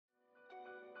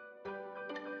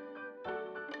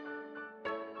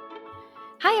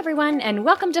Hi, everyone, and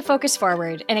welcome to Focus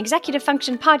Forward, an executive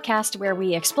function podcast where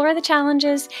we explore the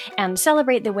challenges and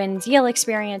celebrate the wins you'll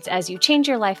experience as you change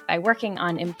your life by working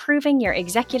on improving your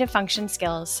executive function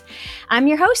skills. I'm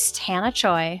your host, Hannah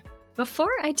Choi.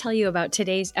 Before I tell you about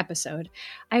today's episode,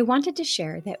 I wanted to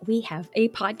share that we have a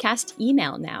podcast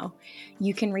email now.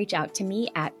 You can reach out to me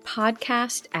at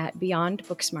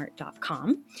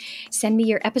podcast@beyondbooksmart.com. Send me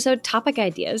your episode topic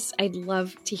ideas. I'd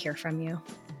love to hear from you.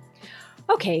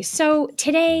 Okay, so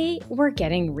today we're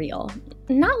getting real.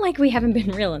 Not like we haven't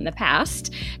been real in the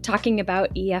past. Talking about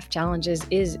EF challenges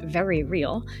is very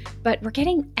real, but we're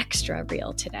getting extra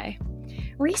real today.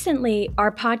 Recently,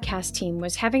 our podcast team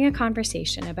was having a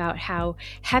conversation about how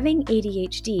having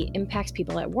ADHD impacts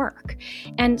people at work.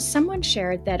 And someone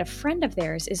shared that a friend of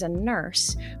theirs is a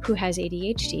nurse who has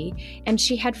ADHD, and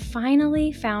she had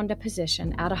finally found a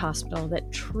position at a hospital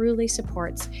that truly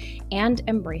supports and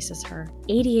embraces her,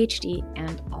 ADHD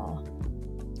and all.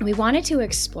 We wanted to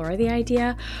explore the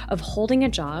idea of holding a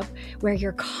job where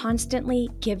you're constantly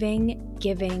giving,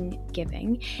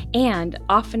 and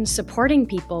often supporting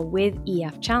people with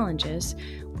EF challenges,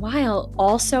 while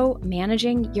also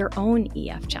managing your own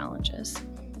EF challenges.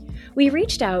 We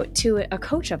reached out to a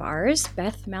coach of ours,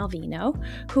 Beth Malvino,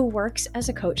 who works as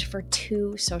a coach for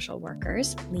two social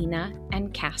workers, Lena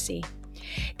and Cassie.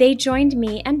 They joined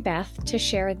me and Beth to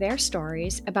share their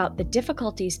stories about the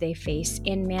difficulties they face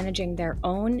in managing their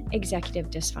own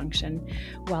executive dysfunction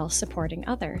while supporting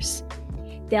others.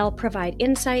 They'll provide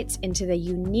insights into the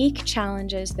unique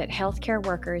challenges that healthcare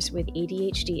workers with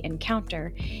ADHD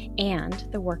encounter and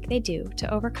the work they do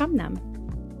to overcome them.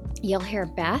 You'll hear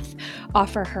Beth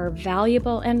offer her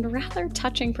valuable and rather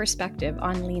touching perspective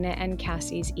on Lena and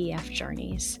Cassie's EF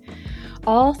journeys.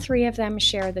 All three of them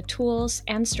share the tools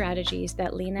and strategies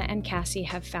that Lena and Cassie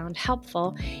have found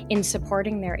helpful in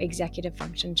supporting their executive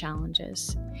function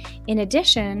challenges. In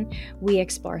addition, we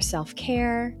explore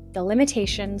self-care, the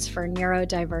limitations for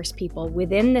neurodiverse people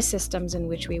within the systems in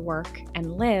which we work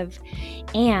and live,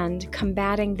 and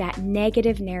combating that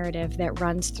negative narrative that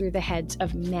runs through the heads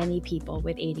of many people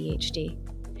with ADHD.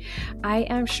 I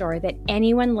am sure that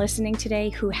anyone listening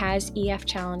today who has EF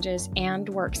challenges and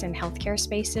works in healthcare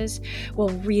spaces will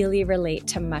really relate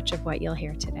to much of what you'll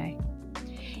hear today.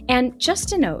 And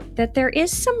just a note that there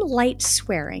is some light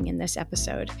swearing in this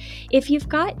episode. If you've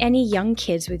got any young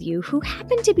kids with you who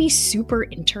happen to be super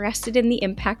interested in the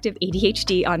impact of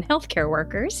ADHD on healthcare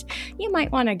workers, you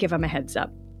might want to give them a heads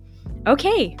up.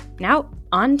 Okay, now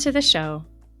on to the show.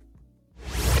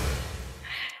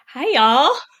 Hi,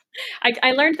 y'all.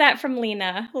 I learned that from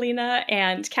Lena. Lena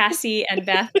and Cassie and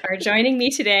Beth are joining me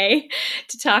today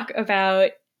to talk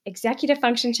about executive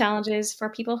function challenges for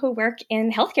people who work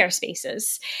in healthcare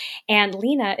spaces. And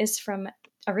Lena is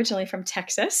originally from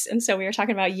Texas, and so we were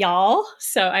talking about y'all.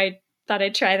 So I thought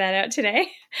I'd try that out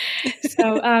today.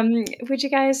 So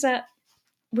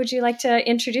would you like to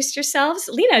introduce yourselves?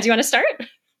 Lena, do you want to start?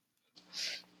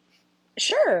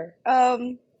 Sure.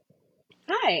 Hi,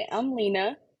 I'm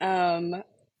Lena.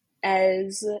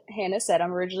 As Hannah said,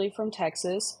 I'm originally from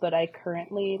Texas, but I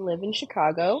currently live in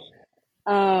Chicago.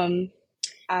 I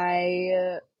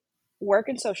work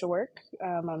in social work.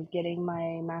 I'm getting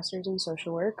my master's in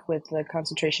social work with a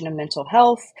concentration in mental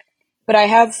health, but I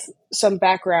have some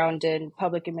background in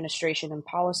public administration and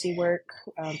policy work,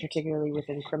 particularly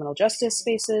within criminal justice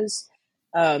spaces,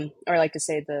 or I like to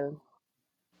say the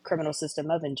criminal system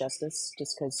of injustice,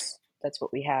 just because that's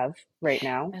what we have right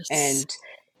now. Yes. And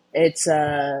it's,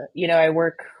 I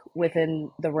work within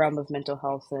the realm of mental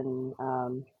health and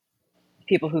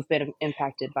people who've been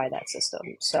impacted by that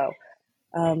system. So,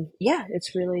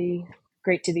 it's really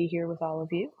great to be here with all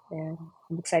of you, and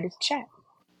I'm excited to chat.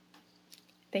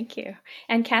 Thank you.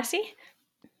 And Cassie?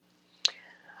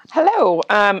 Hello.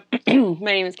 My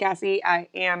name is Cassie. I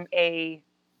am a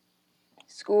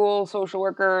school social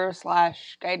worker /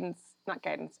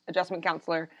 adjustment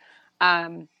counselor.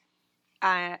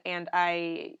 And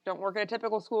I don't work at a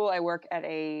typical school. I work at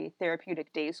a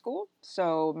therapeutic day school.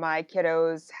 So my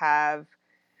kiddos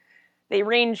they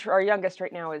range, our youngest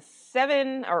right now is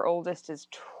 7, our oldest is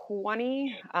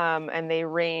 20, and they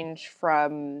range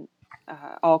from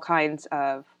all kinds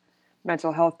of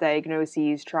mental health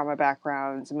diagnoses, trauma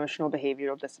backgrounds, emotional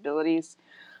behavioral disabilities.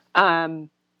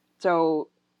 So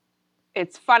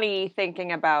it's funny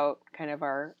thinking about kind of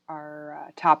our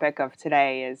topic of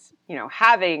today is,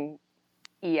 having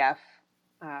EF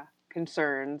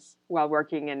concerns while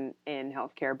working in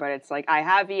healthcare, but it's like I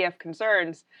have EF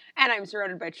concerns and I'm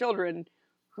surrounded by children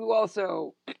who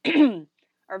also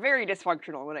are very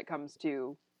dysfunctional when it comes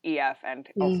to EF and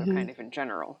also kind of in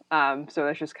general. So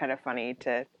it's just kind of funny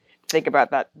to think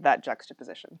about that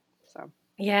juxtaposition. So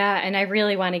Yeah, and I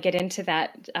really want to get into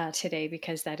that today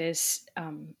because that is,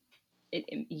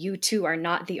 you two are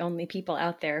not the only people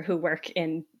out there who work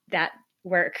in that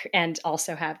work and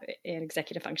also have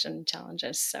executive function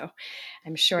challenges. So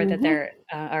I'm sure that Mm-hmm. there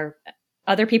are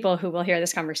other people who will hear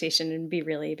this conversation and be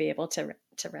able to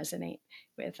resonate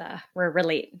with or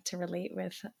relate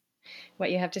with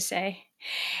what you have to say.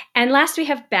 And last, we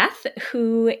have Beth,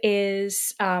 who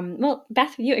is, well,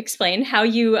 Beth, you explain how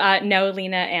you know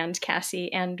Lena and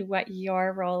Cassie and what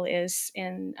your role is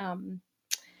in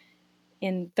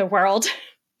the world.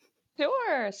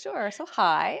 Sure. So,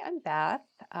 hi, I'm Beth.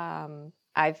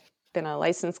 I've been a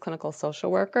licensed clinical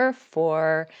social worker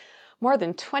for more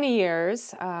than 20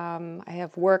 years. I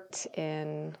have worked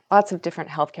in lots of different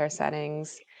healthcare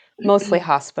settings, mostly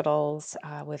hospitals,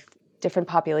 with different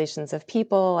populations of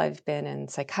people. I've been in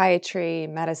psychiatry,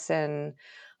 medicine,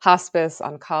 hospice,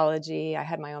 oncology. I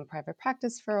had my own private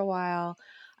practice for a while.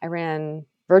 I ran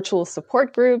virtual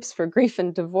support groups for grief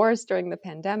and divorce during the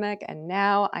pandemic, and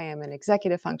now I am an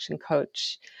executive function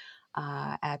coach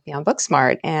at Beyond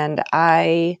Booksmart. And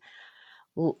I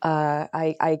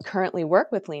currently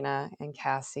work with Lena and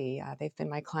Cassie. They've been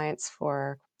my clients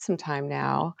for some time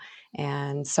now.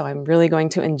 And so I'm really going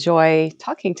to enjoy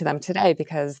talking to them today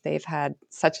because they've had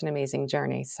such an amazing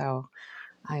journey. So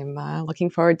I'm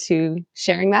looking forward to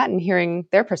sharing that and hearing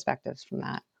their perspectives from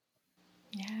that.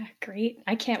 Yeah, great.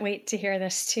 I can't wait to hear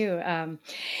this too.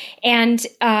 And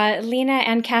Lena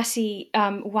and Cassie,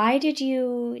 why did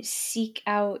you seek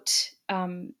out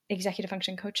executive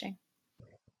function coaching?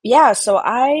 Yeah, so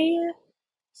I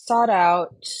sought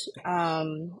out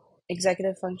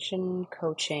executive function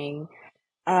coaching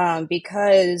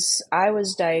because I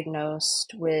was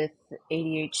diagnosed with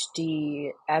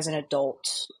ADHD as an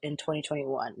adult in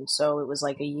 2021. So it was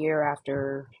like a year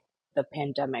after the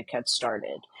pandemic had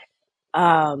started.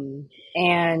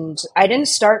 And I didn't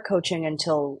start coaching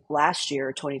until last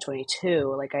year,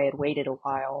 2022. Like I had waited a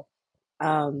while.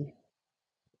 Um,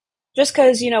 just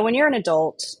because, when you're an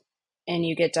adult and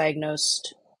you get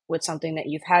diagnosed with something that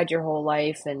you've had your whole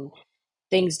life and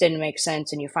things didn't make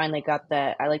sense, and you finally got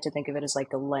that, I like to think of it as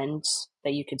like a lens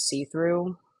that you could see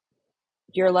through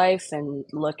your life and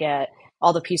look at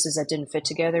all the pieces that didn't fit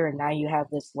together. And now you have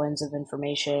this lens of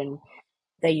information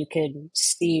that you could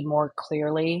see more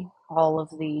clearly all of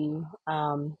the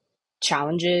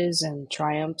challenges and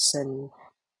triumphs and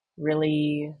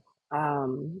really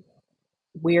um,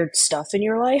 weird stuff in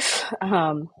your life.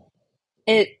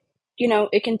 It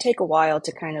it can take a while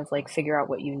to kind of like figure out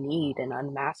what you need and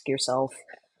unmask yourself.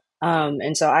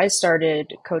 And so I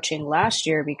started coaching last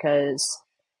year because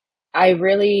I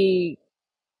really,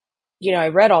 I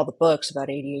read all the books about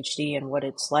ADHD and what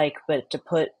it's like, but to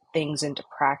put things into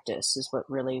practice is what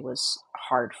really was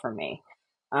hard for me.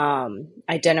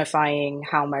 Identifying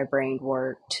how my brain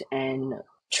worked and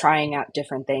trying out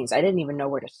different things. I didn't even know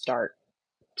where to start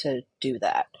to do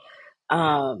that.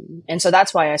 And so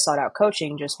that's why I sought out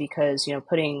coaching, just because,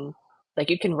 putting, like,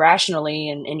 you can rationally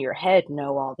in your head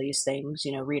know all these things,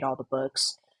 read all the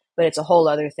books, but it's a whole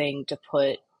other thing to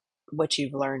put what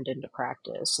you've learned into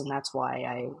practice. And that's why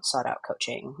I sought out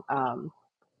coaching. And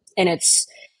it's,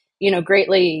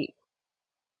 greatly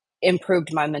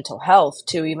improved my mental health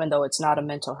too, even though it's not a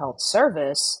mental health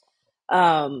service.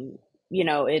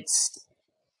 It's,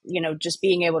 just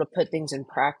being able to put things in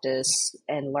practice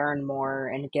and learn more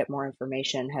and get more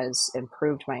information has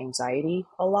improved my anxiety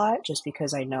a lot, just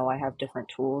because I know I have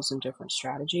different tools and different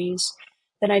strategies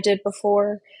than I did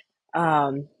before.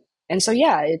 Um, and so,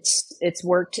 yeah, it's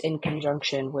worked in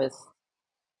conjunction with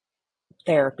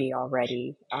therapy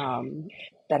already,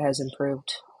 that has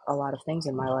improved a lot of things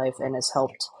in my life and has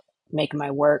helped make my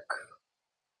work,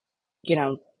 you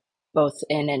know, both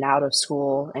in and out of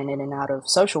school and in and out of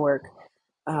social work,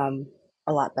 um,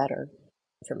 a lot better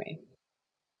for me.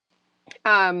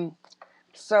 Um,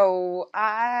 so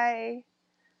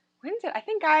when did I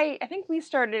think we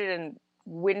started in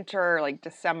winter, like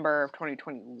December of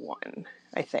 2021,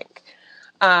 I think.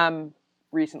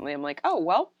 Recently I'm like, oh,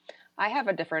 well, I have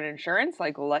a different insurance.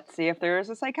 Like, let's see if there's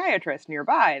a psychiatrist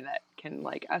nearby that can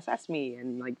like assess me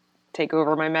and like take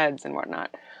over my meds and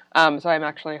whatnot. So I'm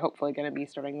actually hopefully going to be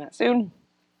starting that soon,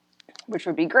 which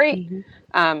would be great.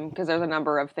 Mm-hmm. Because there's a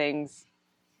number of things,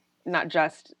 not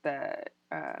just the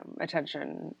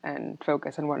attention and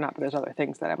focus and whatnot, but there's other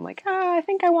things that I'm like, I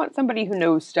think I want somebody who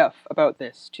knows stuff about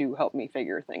this to help me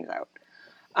figure things out.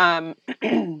 And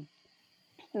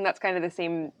that's kind of the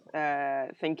same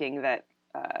thinking that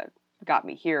got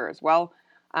me here as well.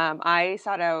 I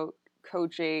sought out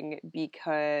coaching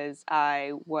because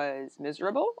I was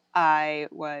miserable.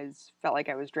 Felt like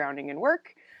I was drowning in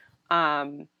work,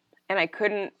 and I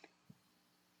couldn't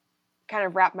kind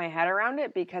of wrap my head around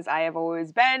it because I have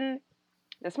always been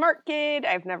the smart kid.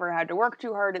 I've never had to work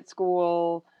too hard at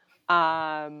school.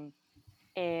 And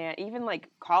even like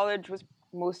college was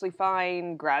mostly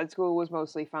fine. Grad school was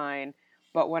mostly fine.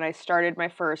 But when I started my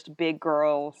first big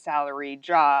girl salary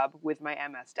job with my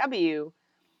MSW,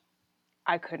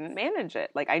 I couldn't manage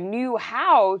it. Like I knew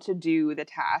how to do the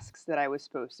tasks that I was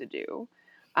supposed to do.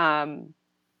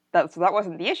 So that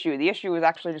wasn't the issue. The issue was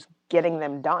actually just getting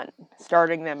them done,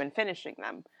 starting them and finishing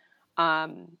them.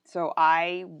 So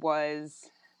I was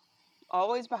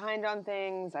always behind on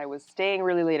things. I was staying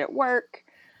really late at work.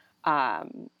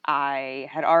 I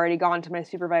had already gone to my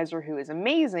supervisor, who is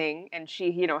amazing, and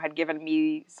she, had given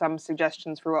me some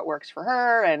suggestions for what works for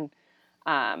her, and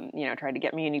tried to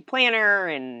get me a new planner,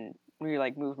 and we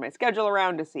moved my schedule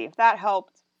around to see if that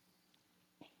helped.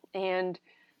 And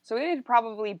so it had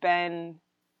probably been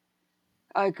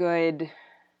a good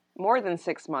more than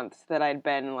 6 months that I'd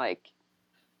been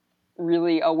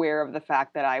really aware of the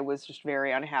fact that I was just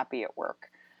very unhappy at work.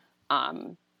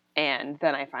 And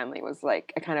then I finally was I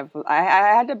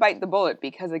had to bite the bullet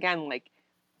because again,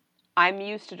 I'm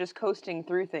used to just coasting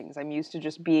through things. I'm used to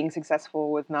just being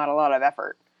successful with not a lot of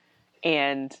effort.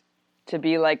 And to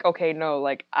be okay, no,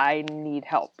 I need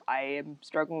help. I am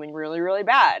struggling really, really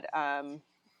bad.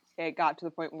 It got to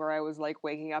the point where I was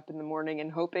waking up in the morning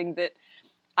and hoping that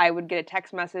I would get a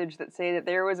text message that say that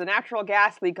there was a natural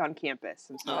gas leak on campus,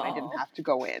 and so that I didn't have to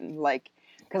go in,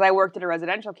 because I worked at a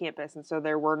residential campus, and so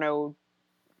there were no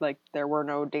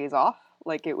days off.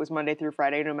 It was Monday through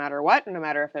Friday, no matter what, no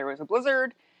matter if there was a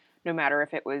blizzard, no matter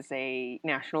if it was a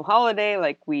national holiday,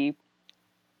 we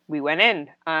went in.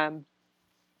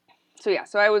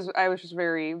 So I was just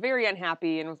very, very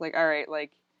unhappy and was all right,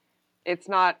 it's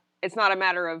not a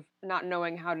matter of not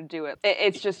knowing how to do it.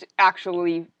 It's just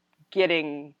actually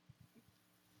getting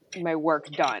my work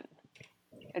done.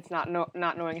 It's not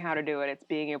knowing how to do it. It's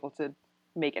being able to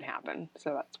make it happen.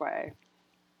 So that's why.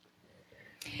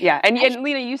 And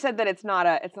Lena, you said that it's not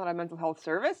a mental health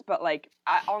service, but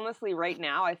honestly, right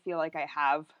now, I feel like I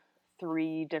have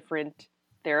 3 different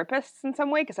therapists in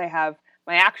some way, because I have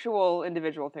my actual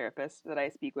individual therapist that I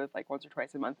speak with once or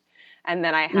twice a month, and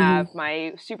then I have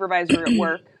my supervisor at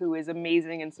work, who is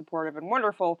amazing and supportive and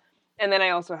wonderful, and then I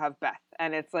also have Beth,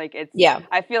 and it's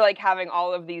I feel like having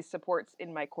all of these supports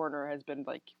in my corner has been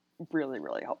really,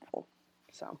 really helpful.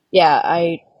 So yeah,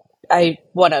 I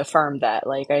want to affirm that.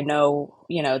 I know,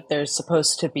 there's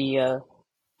supposed to be a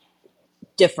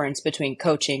difference between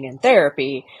coaching and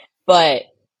therapy, but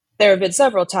there have been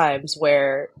several times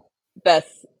where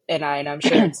Beth and I'm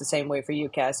sure it's the same way for you,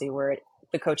 Cassie, where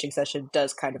the coaching session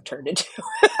does kind of turn into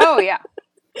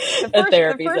the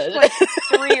therapy first session.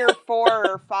 3 or 4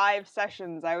 or 5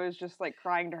 sessions, I was just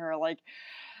crying to her,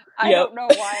 I don't know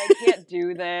why I can't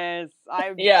do this.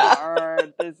 I'm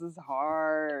hard. This is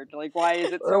hard. Why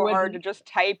is it so hard to just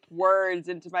type words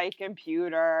into my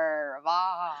computer?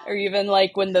 Or even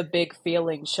when the big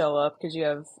feelings show up, because you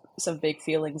have some big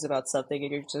feelings about something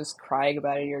and you're just crying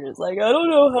about it. You're just I don't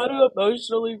know how to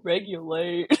emotionally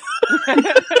regulate.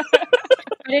 But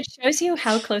it shows you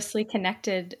how closely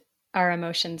connected our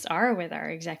emotions are with our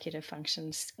executive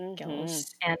function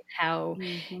skills, and how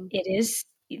it is,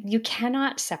 you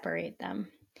cannot separate them.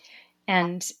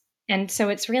 And so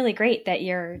it's really great that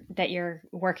you're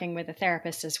working with a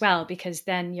therapist as well, because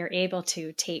then you're able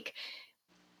to take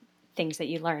things that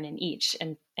you learn in each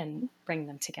and bring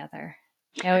them together.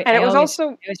 I always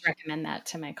recommend that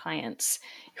to my clients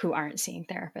who aren't seeing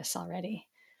therapists already.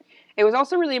 It was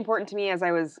also really important to me as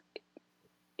I was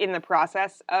in the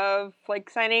process of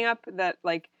signing up that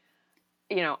I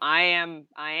am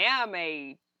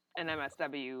an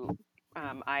MSW.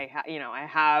 I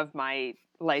have my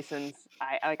license.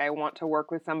 I want to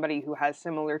work with somebody who has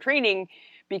similar training,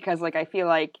 because I feel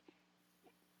I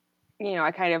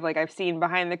kind of I've seen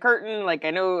behind the curtain.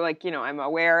 I know I'm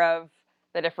aware of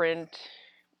the different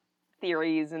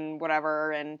theories and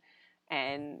whatever, and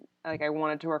I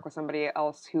wanted to work with somebody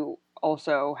else who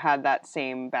also had that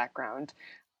same background.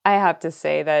 I have to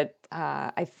say that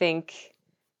I think,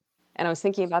 and I was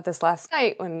thinking about this last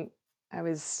night when I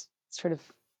was sort of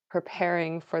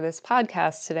preparing for this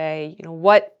podcast today,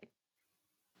 what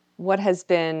has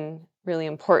been really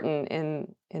important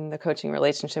in the coaching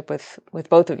relationship with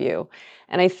both of you.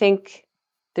 And I think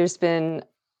there's been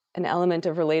an element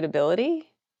of relatability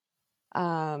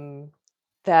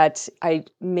that I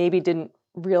maybe didn't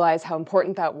realize how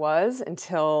important that was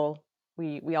until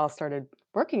we all started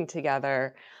working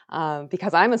together.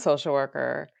 Because I'm a social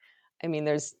worker, I mean,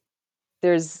 there's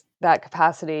that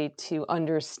capacity to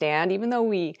understand, even though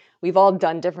we've all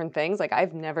done different things.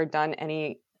 I've never done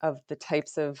any of the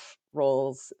types of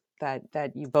roles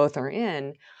that you both are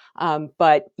in.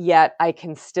 But yet I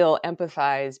can still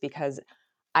empathize because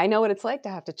I know what it's like to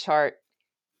have to chart,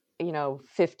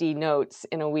 50 notes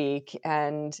in a week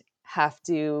and have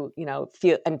to,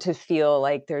 feel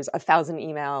like there's 1,000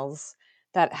 emails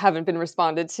that haven't been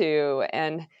responded to.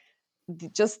 And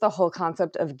just the whole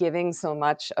concept of giving so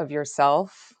much of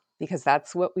yourself, because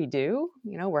that's what we do.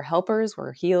 We're helpers,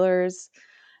 we're healers,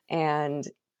 and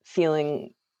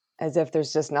feeling as if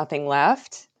there's just nothing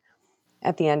left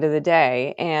at the end of the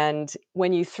day. And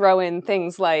when you throw in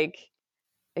things like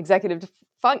executive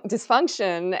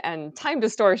dysfunction and time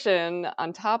distortion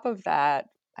on top of that,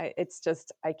 I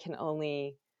can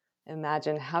only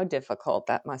imagine how difficult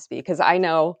that must be, because I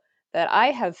know that I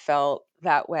have felt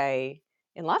that way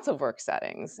in lots of work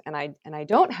settings, and I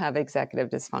don't have executive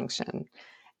dysfunction.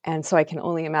 And so I can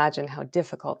only imagine how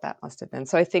difficult that must have been.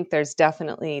 So I think there's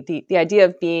definitely the idea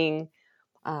of being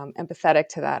empathetic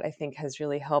to that, I think, has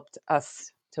really helped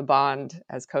us to bond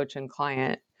as coach and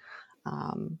client.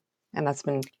 And that's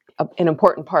been an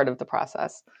important part of the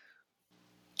process.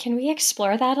 Can we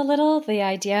explore that a little? The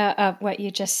idea of what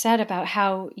you just said about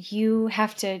how you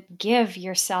have to give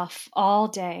yourself all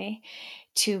day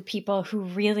to people who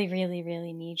really, really,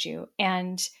 really need you.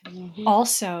 And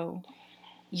also,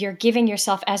 you're giving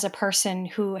yourself as a person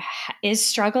who is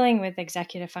struggling with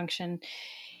executive function,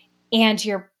 and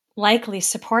you're likely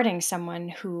supporting someone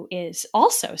who is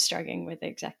also struggling with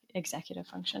executive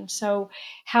function. So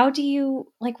how do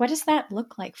you, what does that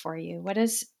look like for you? What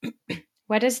is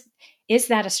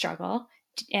that a struggle?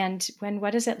 And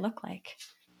what does it look like?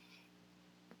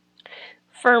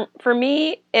 For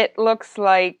me, it looks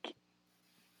like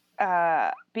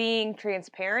being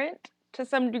transparent to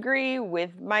some degree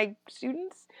with my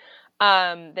students.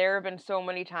 There have been so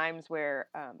many times where,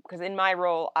 because in my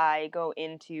role, I go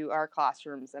into our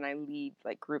classrooms and I lead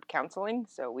group counseling.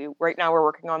 So right now we're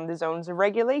working on the zones of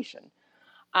regulation.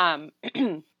 But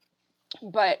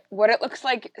what it looks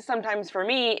like sometimes for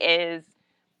me is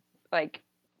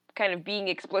kind of being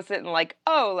explicit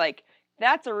and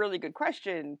that's a really good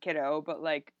question, kiddo, but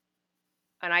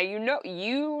and you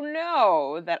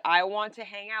know that I want to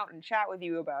hang out and chat with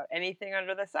you about anything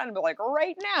under the sun, but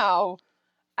right now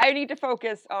I need to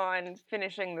focus on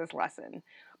finishing this lesson.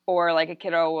 Or a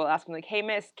kiddo will ask me hey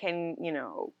miss, can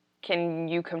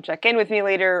you come check in with me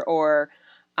later, or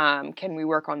can we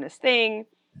work on this thing?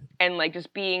 And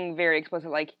just being very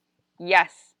explicit,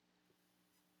 yes,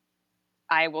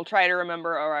 I will try to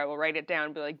remember, or I will write it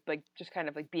down, but just kind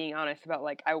of being honest about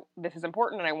this is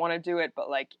important and I want to do it, but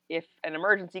if an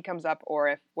emergency comes up or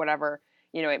if whatever,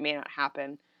 it may not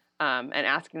happen. And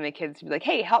asking the kids to be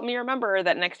hey, help me remember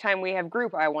that next time we have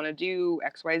group, I want to do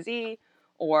XYZ,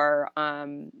 or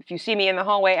if you see me in the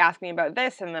hallway, ask me about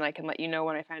this, and then I can let you know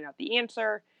when I find out the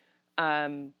answer.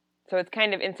 So it's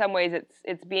kind of, in some ways,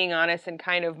 it's being honest and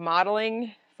kind of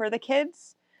modeling for the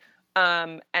kids.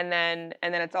 And then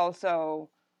it's also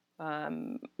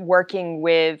working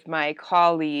with my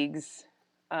colleagues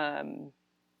kind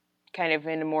of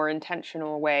in a more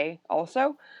intentional way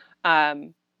also.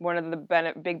 One of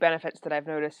the big benefits that I've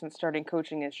noticed since starting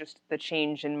coaching is just the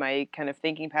change in my kind of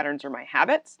thinking patterns or my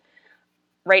habits.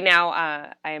 Right now,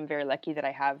 I am very lucky that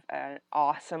I have an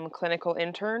awesome clinical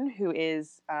intern who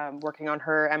is working on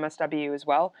her MSW as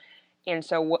well. And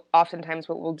so oftentimes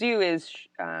what we'll do is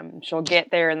she'll get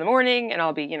there in the morning and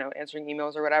I'll be, answering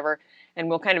emails or whatever. And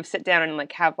we'll kind of sit down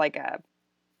and have a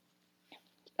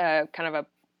kind of a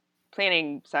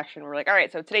planning session. We're all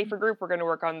right, so today for group, we're going to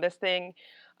work on this thing.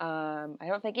 I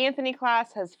don't think Anthony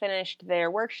class has finished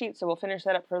their worksheet, so we'll finish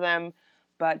that up for them.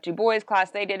 But Du Bois class,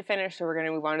 they did finish, so we're going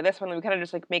to move on to this one. And we kind of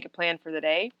just make a plan for the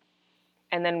day.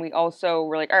 And then we also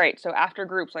were all right, so after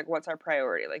groups, what's our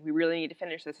priority? We really need to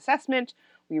finish this assessment.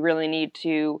 We really need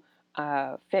to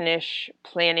finish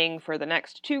planning for the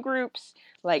next 2 groups.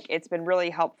 It's been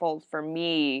really helpful for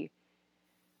me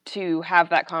to have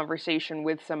that conversation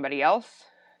with somebody else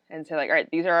and say all right,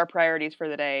 these are our priorities for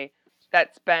the day.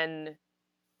 That's been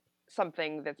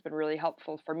something that's been really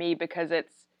helpful for me, because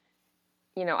it's,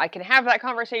 I can have that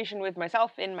conversation with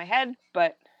myself in my head,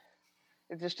 but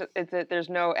there's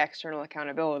no external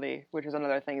accountability, which is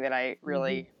another thing that I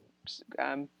really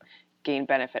gain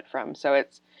benefit from. So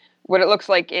it's, what it looks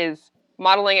like is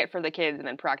modeling it for the kids and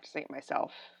then practicing it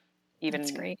myself, even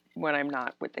when I'm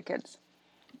not with the kids.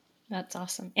 That's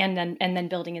awesome. And then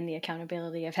building in the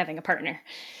accountability of having a partner.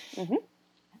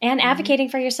 And advocating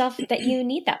for yourself that you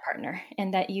need that partner,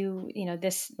 and that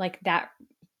that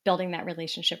building that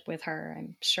relationship with her,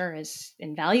 I'm sure, is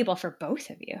invaluable for both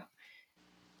of you.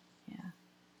 Yeah.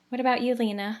 What about you,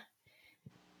 Lena?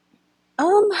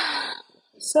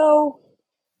 So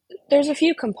there's a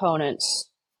few components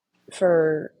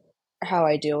for how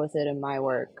I deal with it in my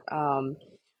work.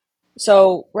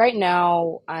 So right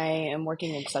now I am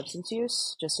working in substance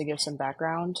use, just to give some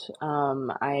background.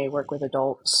 I work with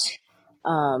adults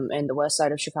in the west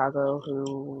side of Chicago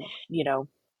who,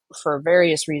 for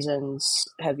various reasons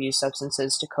have used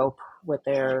substances to cope with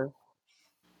their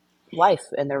life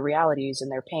and their realities and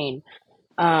their pain.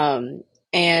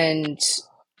 And,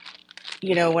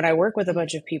 when I work with a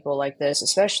bunch of people like this,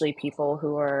 especially people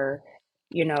who are,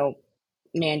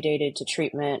 mandated to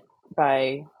treatment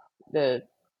by the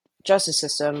justice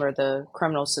system or the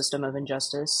criminal system of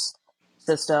injustice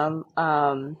system,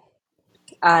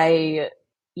 I,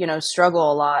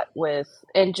 struggle a lot with,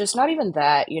 and just not even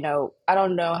that, I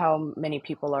don't know how many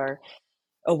people are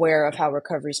aware of how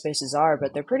recovery spaces are,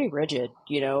 but they're pretty rigid.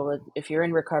 If you're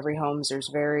in recovery homes, I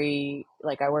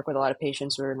work with a lot of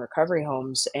patients who are in recovery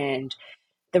homes, and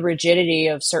the rigidity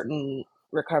of certain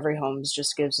recovery homes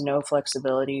just gives no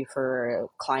flexibility for a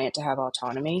client to have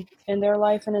autonomy in their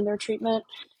life and in their treatment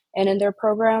and in their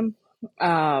program.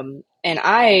 And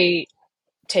I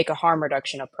take a harm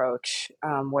reduction approach,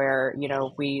 where,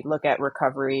 we look at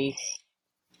recovery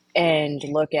and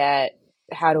look at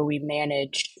how do we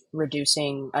manage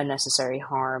reducing unnecessary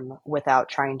harm without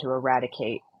trying to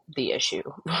eradicate the issue,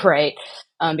 right?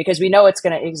 Because we know it's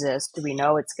going to exist. We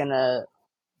know it's going to,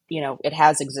 it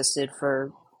has existed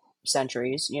for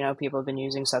centuries. People have been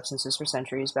using substances for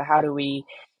centuries, but how do we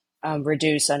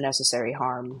reduce unnecessary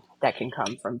harm that can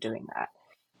come from doing that?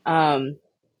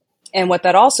 And what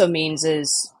that also means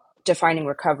is defining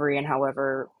recovery and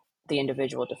however the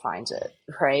individual defines it,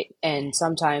 right? And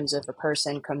sometimes if a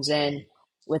person comes in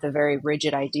with a very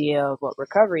rigid idea of what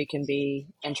recovery can be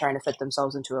and trying to fit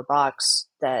themselves into a box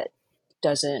that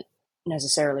doesn't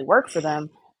necessarily work for them,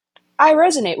 I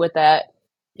resonate with that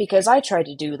because I tried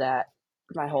to do that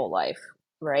my whole life,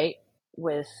 right?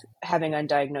 With having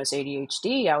undiagnosed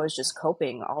ADHD, I was just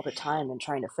coping all the time and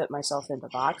trying to fit myself into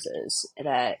boxes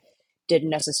that didn't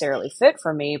necessarily fit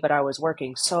for me, but I was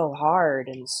working so hard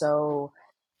and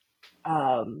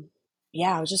I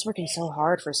was just working so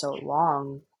hard for so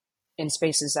long in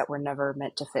spaces that were never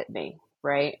meant to fit me,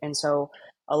 right? And so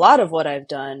a lot of what I've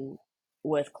done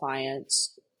with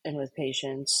clients and with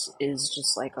patients is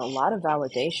just like a lot of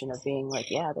validation of being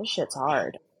like, yeah, this shit's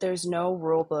hard. There's no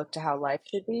rule book to how life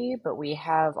should be, but we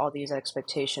have all these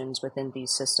expectations within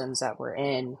these systems that we're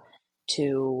in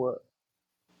to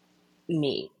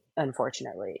meet,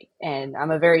 unfortunately. And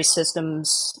I'm a very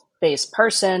systems based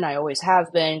person. I always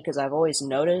have been because I've always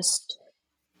noticed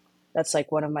that's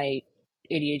like one of my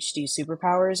ADHD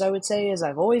superpowers, I would say, is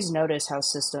I've always noticed how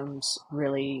systems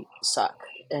really suck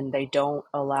and they don't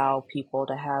allow people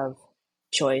to have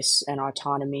choice and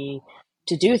autonomy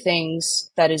to do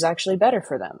things that is actually better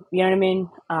for them. You know what I mean?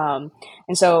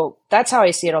 And so that's how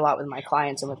I see it a lot with my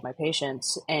clients and with my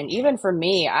patients. And even for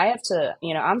me, I have to,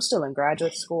 I'm still in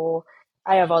graduate school.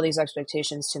 I have all these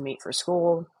expectations to meet for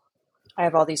school. I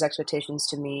have all these expectations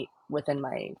to meet within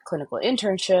my clinical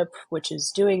internship, which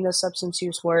is doing the substance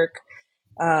use work.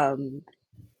 Um,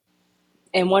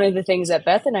 and one of the things that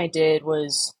Beth and I did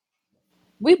was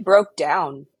we broke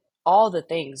down all the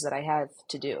things that I have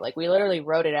to do. Like we literally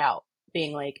wrote it out,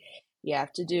 being like, you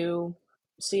have to do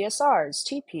CSRs,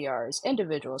 TPRs,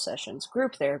 individual sessions,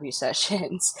 group therapy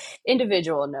sessions,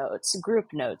 individual notes,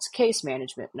 group notes, case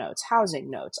management notes, housing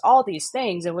notes, all these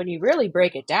things. And when you really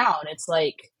break it down, it's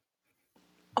like,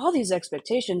 all these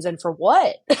expectations and for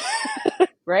what?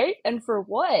 Right? And for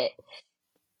what?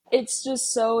 It's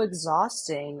just so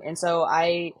exhausting. And so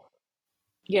I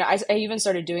even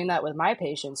started doing that with my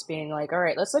patients, being like, all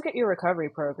right, let's look at your recovery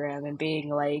program and being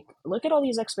like, look at all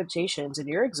these expectations and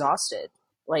you're exhausted.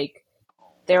 Like,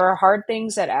 there are hard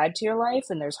things that add to your life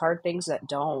and there's hard things that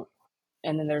don't.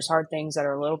 And then there's hard things that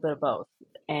are a little bit of both.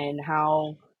 And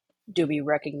how do we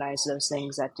recognize those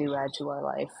things that do add to our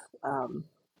life?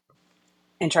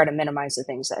 And try to minimize the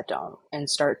things that don't and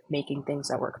start making things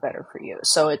that work better for you.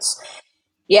 So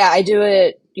I do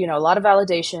it, a lot of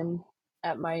validation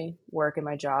at my work and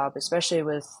my job, especially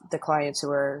with the clients who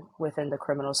are within the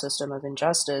criminal system of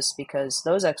injustice, because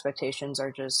those expectations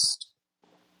are just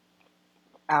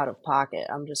out of pocket.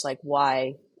 I'm just like,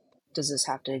 why does this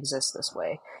have to exist this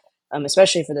way?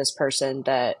 Especially for this person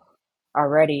that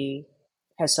already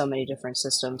has so many different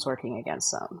systems working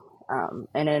against them.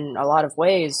 And in a lot of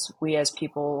ways, we as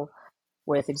people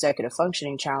with executive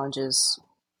functioning challenges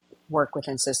work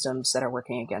within systems that are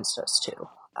working against us too.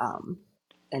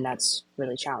 And that's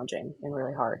really challenging and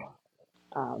really hard.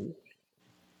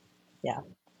 Yeah.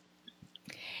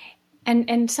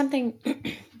 And something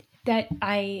that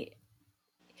I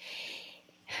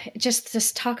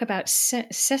just talk about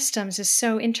systems is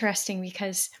so interesting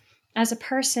because as a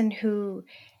person who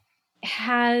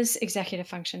has executive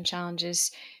function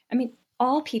challenges, I mean,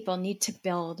 all people need to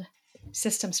build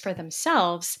systems for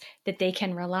themselves that they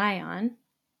can rely on.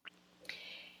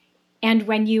 And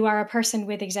when you are a person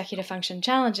with executive function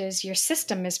challenges, your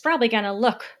system is probably going to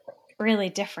look really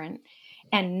different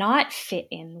and not fit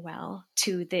in well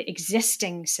to the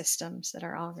existing systems that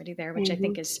are already there, which I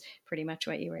think is pretty much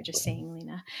what you were just saying,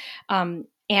 Lena.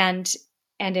 And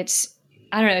it's,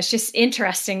 I don't know, it's just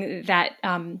interesting that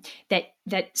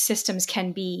that systems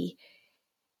can be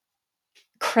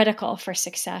critical for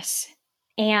success,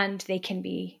 and they can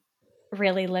be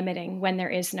really limiting when there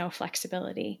is no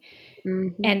flexibility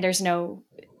and there's no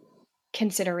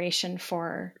consideration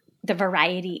for the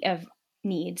variety of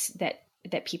needs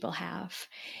that people have.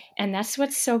 And that's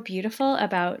what's so beautiful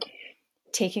about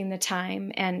taking the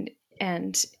time and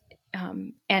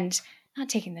not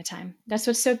taking the time. That's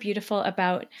what's so beautiful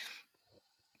about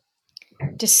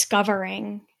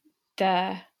discovering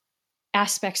the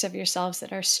aspects of yourselves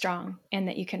that are strong and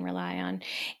that you can rely on,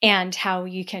 and how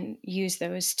you can use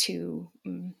those to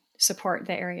support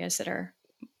the areas that are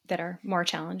more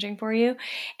challenging for you,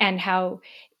 and how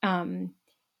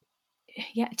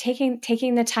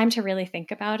taking the time to really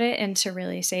think about it and to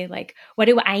really say, like, what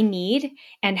do I need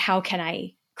and how can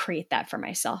I create that for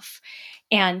myself?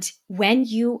 And when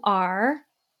you are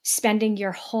spending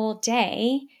your whole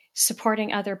day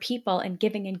supporting other people and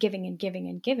giving and giving and giving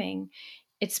and giving,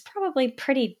 it's probably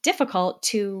pretty difficult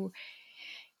to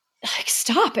like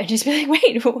stop and just be like,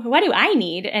 wait, what do I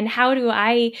need and how do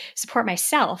I support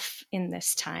myself in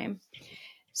this time?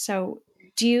 So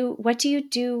what do you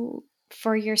do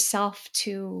for yourself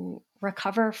to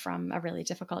recover from a really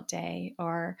difficult day,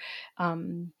 or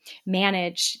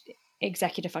manage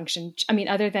executive function? I mean,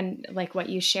 other than like what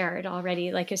you shared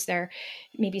already, like, is there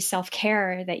maybe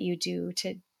self-care that you do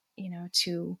to,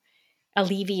 to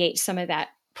alleviate some of that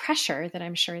pressure that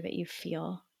I'm sure that you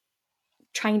feel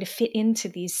trying to fit into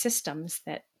these systems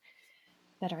that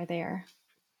are there?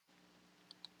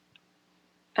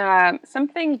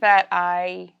 Something that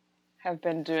I have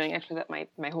been doing, actually, that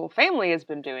my whole family has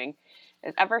been doing,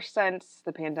 is ever since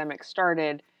the pandemic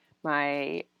started,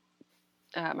 my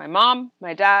mom,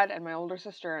 my dad, and my older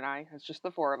sister and I, it's just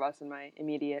the four of us in my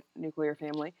immediate nuclear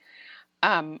family,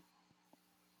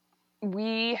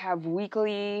 we have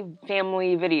weekly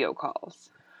family video calls.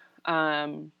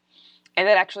 And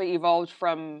that actually evolved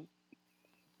from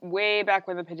way back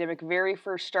when the pandemic very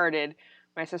first started.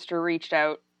 My sister reached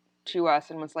out to us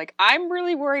and was like, I'm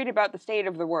really worried about the state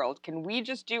of the world. Can we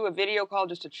just do a video call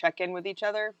just to check in with each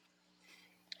other?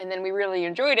 And then we really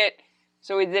enjoyed it.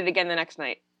 So we did it again the next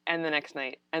night and the next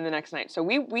night and the next night. So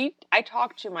I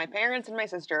talked to my parents and my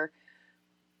sister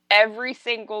every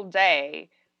single day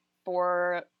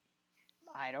for,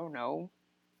 I don't know,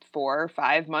 4 or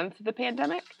 5 months of the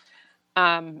pandemic.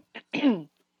 And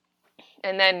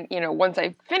then, once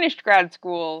I finished grad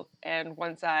school and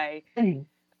once I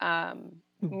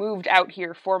moved out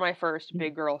here for my first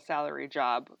big girl salary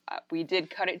job, we did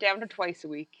cut it down to twice a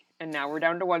week, and now we're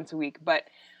down to once a week. But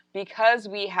because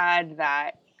we had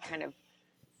that kind of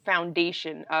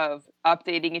foundation of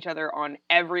updating each other on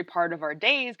every part of our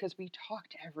days, because we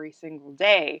talked every single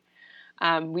day,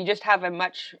 we just have a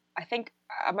much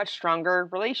stronger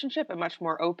relationship, a much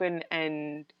more open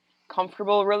and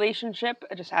comfortable relationship,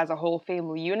 just as a whole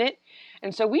family unit.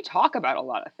 And so we talk about a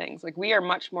lot of things. Like, we are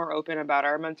much more open about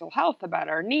our mental health, about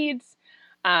our needs.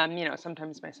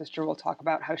 Sometimes my sister will talk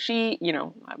about how she,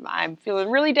 I'm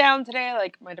feeling really down today,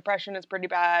 like my depression is pretty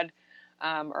bad.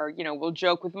 Or we'll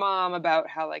joke with mom about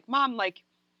how, like, mom, like,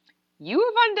 you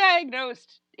have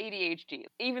undiagnosed ADHD.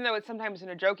 Even though it's sometimes in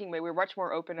a joking way, we're much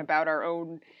more open about our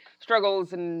own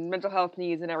struggles and mental health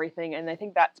needs and everything. And I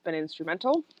think that's been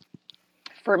instrumental.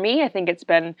 For me, I think it's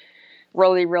been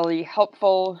really, really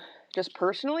helpful just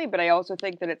personally, but I also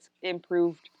think that it's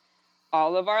improved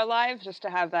all of our lives just to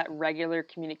have that regular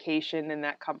communication and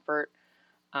that comfort.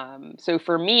 So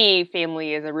for me,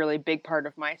 family is a really big part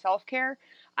of my self-care.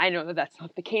 I know that that's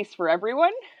not the case for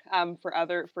everyone.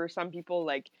 For some people,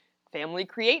 like, family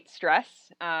creates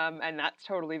stress, and that's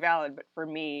totally valid. But for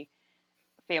me,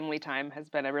 family time has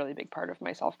been a really big part of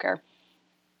my self-care.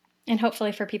 And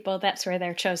hopefully for people, that's where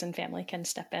their chosen family can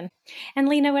step in. And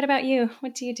Lena, what about you?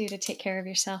 What do you do to take care of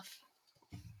yourself?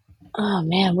 Oh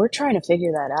man, we're trying to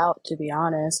figure that out, to be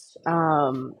honest.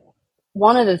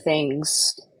 One of the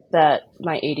things that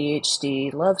my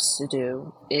ADHD loves to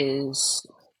do is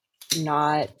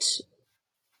not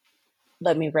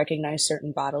let me recognize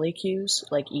certain bodily cues,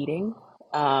 like eating.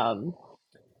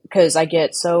 Because I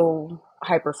get so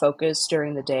hyper focused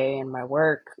during the day in my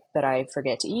work that I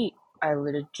forget to eat. I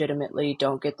legitimately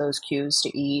don't get those cues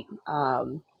to eat.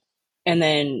 And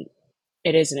then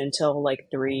it isn't until like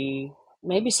 3,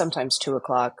 maybe sometimes 2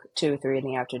 o'clock, 2 or 3 in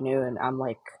the afternoon. I'm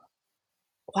like,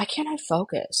 why can't I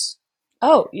focus?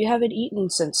 Oh, you haven't eaten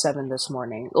since 7 this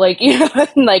morning. Like,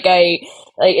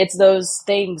 like it's those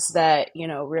things that,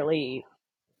 really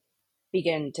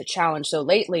begin to challenge. So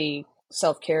lately,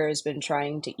 self care has been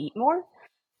trying to eat more.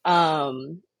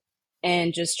 Um,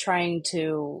 and just trying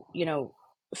to,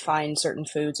 find certain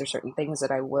foods or certain things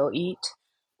that I will eat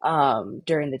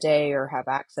during the day or have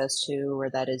access to, or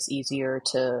that is easier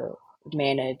to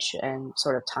manage and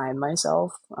sort of time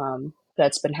myself.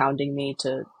 That's been hounding me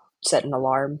to set an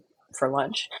alarm for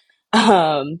lunch.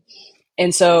 Um,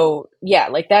 and so, yeah,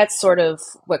 like that's sort of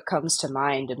what comes to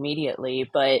mind immediately.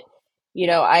 But,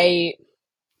 I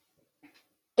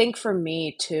think for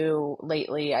me too,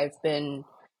 lately, I've been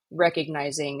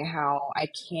recognizing how I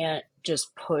can't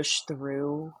just push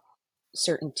through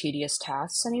certain tedious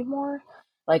tasks anymore.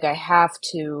 Like I have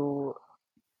to,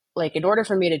 like, in order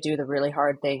for me to do the really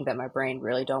hard thing that my brain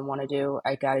really don't want to do,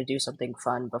 I got to do something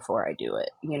fun before I do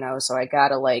it. So I got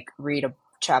to like read a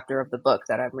chapter of the book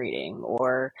that I'm reading,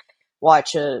 or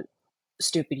watch a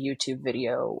stupid YouTube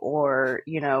video, or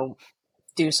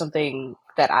do something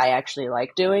that I actually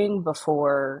like doing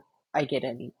before I get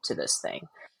into this thing.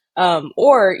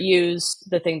 Or use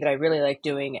the thing that I really like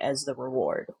doing as the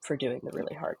reward for doing the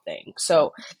really hard thing.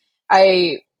 So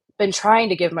I've been trying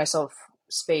to give myself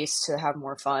space to have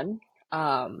more fun,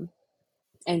 um,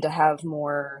 and to have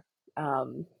more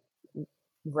um,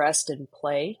 rest and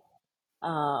play,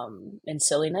 and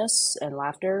silliness and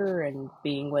laughter and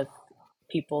being with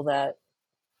people that,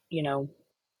 you know,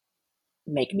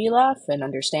 make me laugh and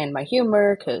understand my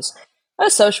humor, because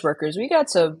as social workers we got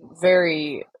some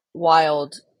very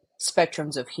wild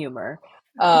spectrums of humor,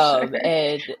 Sure.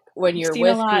 and when I've you're seen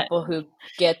a with lot. people who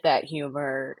get that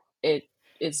humor, it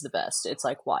is the best. It's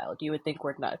like wild. You would think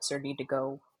we're nuts or need to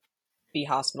go be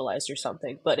hospitalized or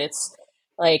something, but it's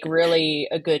like really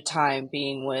a good time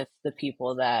being with the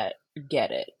people that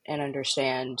get it and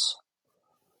understand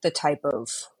the type of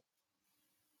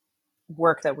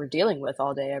work that we're dealing with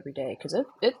all day every day, because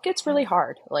it gets really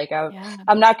hard. Like Yeah,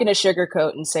 I'm not going to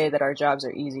sugarcoat and say that our jobs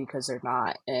are easy, because they're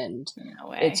not. And no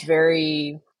it's way.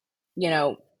 very, you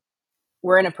know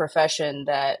we're in a profession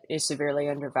that is severely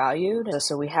undervalued,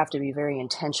 so we have to be very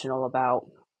intentional about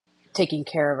taking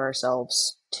care of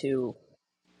ourselves to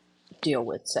deal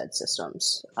with said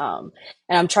systems.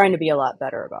 And I'm trying to be a lot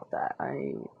better about that.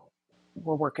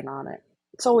 We're working on it.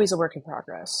 It's always a work in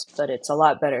progress, but it's a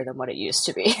lot better than what it used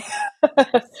to be.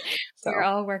 We're So,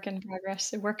 all work in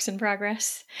progress, works in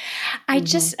progress. I hmm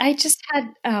just I just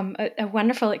had a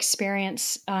wonderful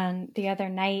experience on the other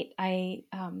night. I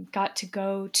got to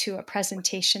go to a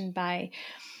presentation by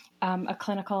a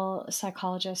clinical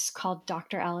psychologist called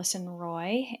Dr. Allison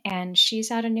Roy, and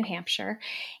she's out of New Hampshire,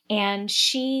 and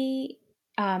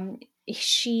um,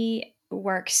 she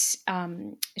works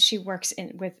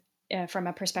in with from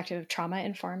a perspective of trauma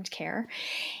informed care,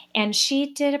 and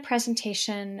she did a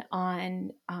presentation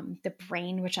on the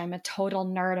brain, which I'm a total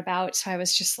nerd about. So I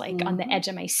was just like on the hmm edge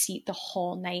of my seat the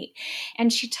whole night,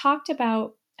 and she talked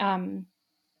about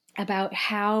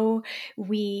how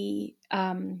we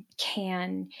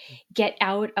can get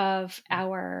out of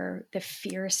the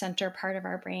fear center part of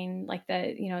our brain, like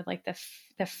the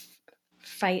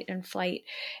fight and flight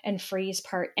and freeze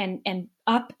part, and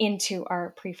up into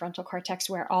our prefrontal cortex,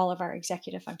 where all of our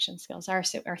executive function skills are,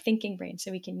 so our thinking brain,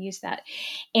 so we can use that.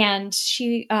 And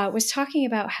she was talking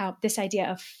about how this idea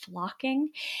of flocking,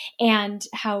 and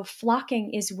how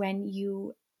flocking is when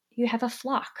you have a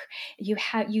flock.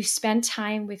 You spend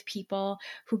time with people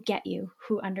who get you,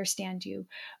 who understand you.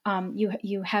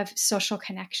 You have social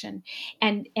connection,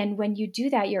 and when you do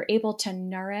that, you're able to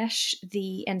nourish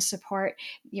the and support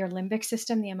your limbic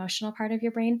system, the emotional part of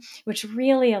your brain, which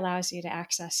really allows you to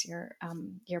access your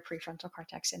prefrontal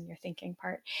cortex and your thinking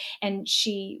part. And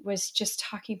she was just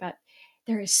talking about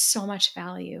there is so much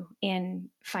value in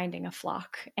finding a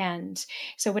flock. And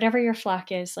so whatever your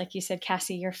flock is, like you said,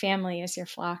 Cassie, your family is your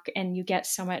flock, and you get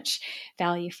so much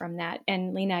value from that.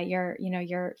 And Lena,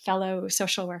 your fellow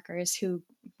social workers who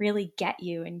really get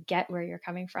you and get where you're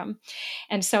coming from.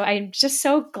 And so I'm just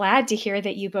so glad to hear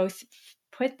that you both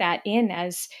put that in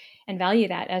as and value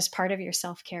that as part of your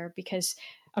self-care, because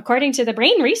according to the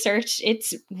brain research,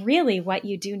 it's really what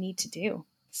you do need to do.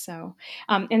 So,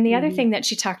 and the other hmm thing that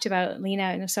she talked about, Lena,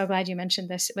 and I'm so glad you mentioned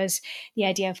this, was the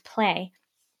idea of play.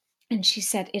 And she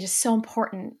said, it is so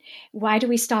important. Why do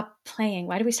we stop playing?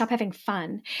 Why do we stop having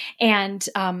fun? And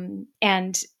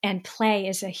play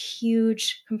is a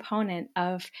huge component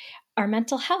of our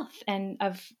mental health and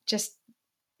of just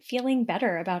feeling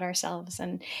better about ourselves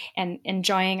and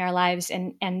enjoying our lives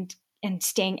and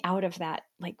staying out of that,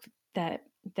 like the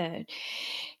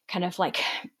kind of like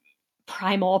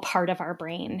primal part of our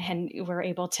brain, and we're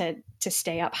able to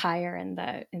stay up higher in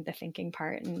the thinking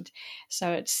part. And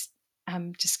so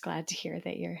I'm just glad to hear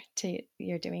that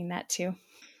you're doing that too.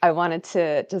 I wanted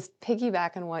to just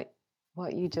piggyback on what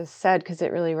you just said, because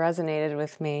it really resonated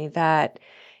with me that,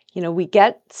 we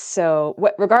get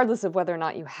regardless of whether or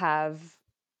not you have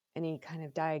any kind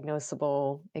of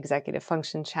diagnosable executive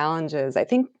function challenges, I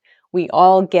think we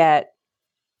all get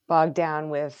bogged down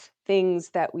with things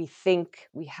that we think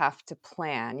we have to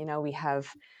plan. We have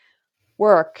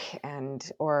work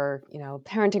or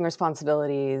parenting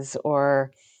responsibilities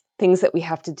or things that we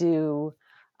have to do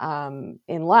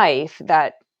in life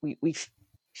that we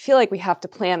feel like we have to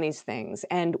plan these things.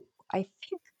 And I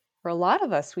think for a lot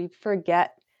of us, we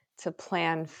forget to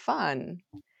plan fun,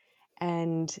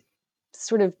 and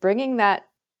sort of bringing that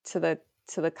to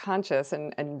the conscious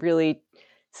and really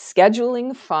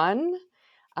scheduling fun,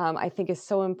 I think is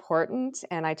so important.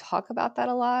 And I talk about that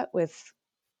a lot with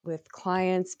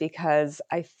clients, because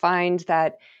I find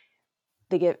that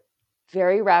they get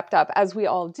very wrapped up, as we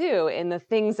all do, in the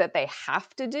things that they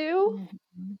have to do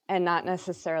Mm-hmm. and not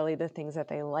necessarily the things that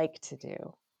they like to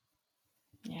do.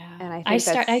 Yeah. And I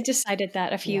think I decided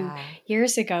that a few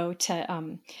years ago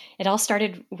it all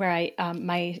started where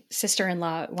my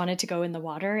sister-in-law wanted to go in the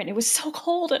water, and it was so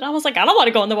cold. And I was like, I don't want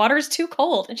to go in the water. It's too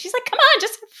cold. And she's like, come on,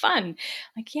 just have fun.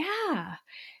 Like, yeah,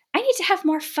 I need to have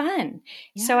more fun.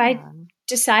 Yeah. So I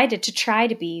decided to try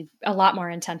to be a lot more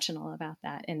intentional about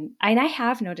that. And I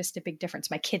have noticed a big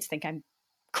difference. My kids think I'm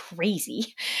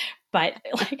crazy, but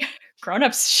like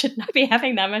grown-ups should not be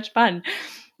having that much fun.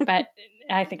 But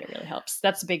I think it really helps.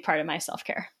 That's a big part of my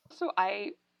self-care. So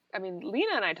I mean,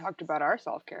 Lena and I talked about our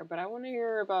self-care, but I want to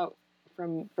hear about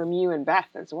from you and Beth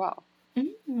as well.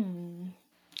 Mm-hmm.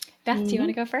 Beth, do you want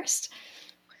to go first?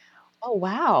 Oh,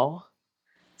 wow.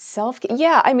 Self-care.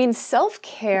 Yeah, I mean,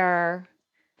 self-care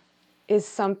is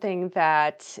something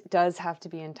that does have to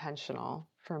be intentional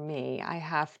for me. I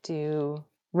have to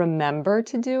remember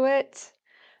to do it,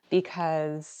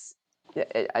 because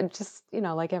I just,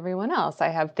 like everyone else, I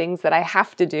have things that I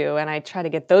have to do, and I try to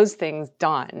get those things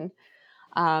done.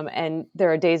 And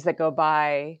there are days that go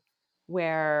by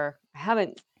where I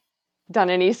haven't done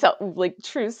any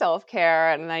true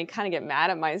self-care, and I kind of get mad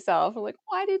at myself. I'm like,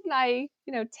 why didn't I,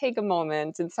 take a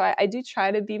moment? And so I do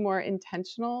try to be more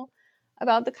intentional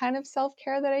about the kind of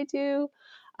self-care that I do.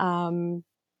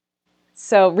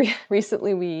 So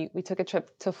recently we took a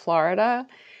trip to Florida,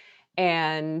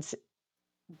 and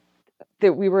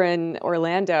we were in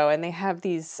Orlando, and they have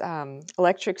these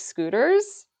electric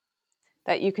scooters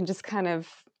that you can just kind of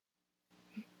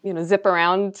zip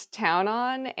around town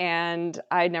on. And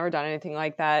I'd never done anything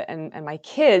like that. And my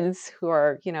kids, who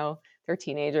are, they're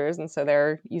teenagers, and so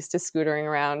they're used to scootering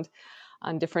around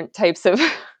on different types of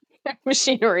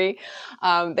machinery.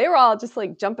 They were all just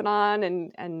like jumping on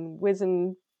and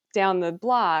whizzing down the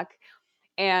block.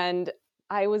 And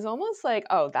I was almost like,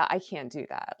 oh, I can't do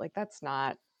that. Like, that's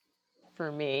not for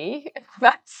me.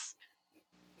 That's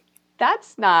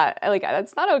not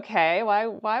okay. Why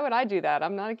would I do that?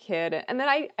 I'm not a kid. And then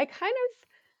I kind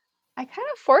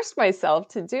of forced myself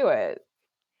to do it.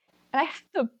 And I had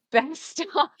the best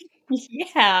time.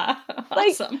 Yeah.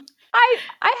 Awesome. Like,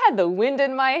 I had the wind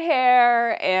in my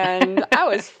hair, and I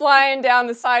was flying down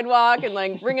the sidewalk and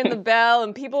like ringing the bell,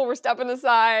 and people were stepping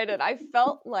aside, and I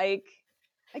felt like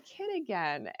a kid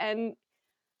again. And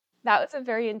that was a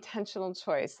very intentional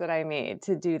choice that I made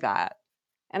to do that.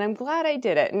 And I'm glad I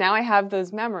did it. Now I have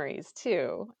those memories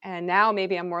too. And now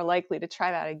maybe I'm more likely to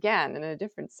try that again in a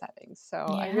different setting. So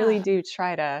I really do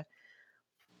try to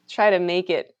make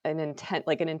it an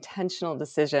intentional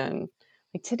decision.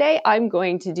 Like, today I'm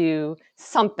going to do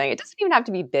something. It doesn't even have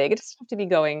to be big. It doesn't have to be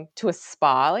going to a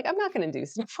spa. Like, I'm not going to do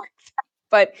stuff like that.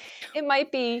 But it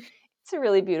might be, it's a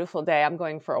really beautiful day. I'm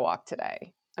going for a walk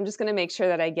today. I'm just going to make sure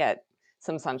that I get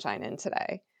some sunshine in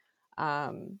today.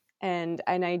 And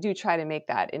I do try to make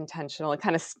that intentional and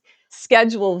kind of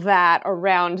schedule that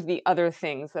around the other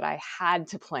things that I had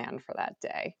to plan for that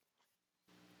day.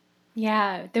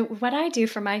 Yeah. What I do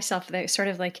for myself, the sort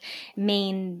of like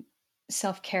main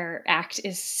self-care act,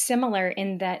 is similar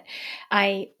in that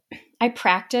I I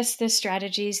practice the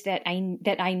strategies that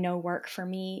I know work for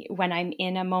me when I'm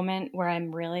in a moment where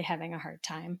I'm really having a hard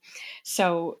time.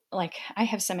 So, like, I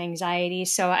have some anxiety,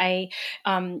 so I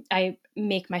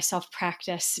make myself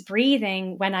practice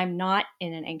breathing when I'm not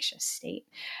in an anxious state,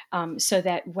 so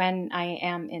that when I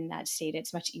am in that state,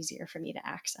 it's much easier for me to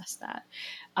access that.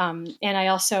 And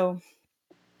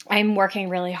I'm working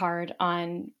really hard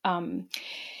on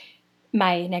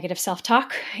my negative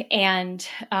self-talk, and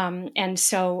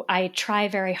so I try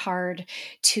very hard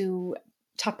to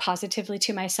talk positively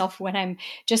to myself when I'm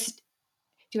just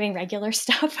doing regular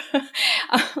stuff.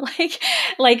 like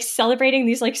like celebrating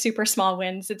these like super small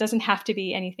wins. It doesn't have to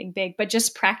be anything big, but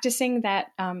just practicing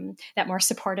that more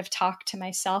supportive talk to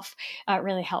myself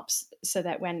really helps, so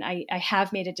that when I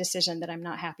have made a decision that I'm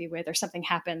not happy with, or something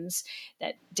happens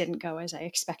that didn't go as I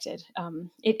expected,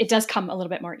 it does come a little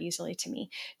bit more easily to me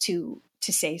to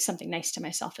say something nice to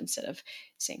myself instead of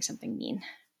saying something mean.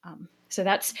 So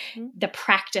that's the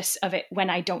practice of it when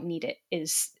I don't need it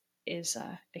is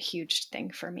a huge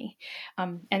thing for me.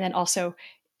 And then also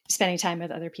spending time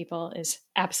with other people is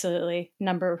absolutely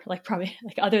probably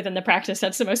like, other than the practice,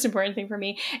 that's the most important thing for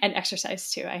me. And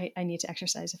exercise too. I need to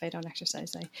exercise. If I don't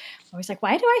exercise, I'm always like,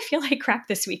 why do I feel like crap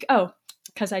this week? Oh,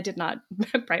 because I did not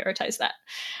prioritize that.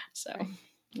 So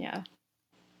yeah.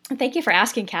 Thank you for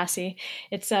asking, Cassie.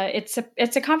 It's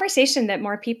a conversation that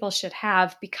more people should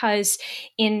have, because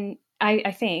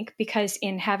I think because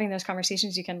in having those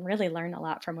conversations, you can really learn a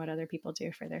lot from what other people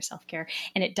do for their self-care.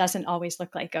 And it doesn't always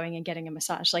look like going and getting a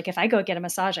massage. Like, if I go get a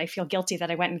massage, I feel guilty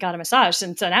that I went and got a massage.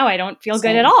 And so now I don't feel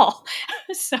good at all.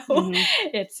 So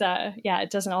it's,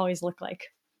 it doesn't always look like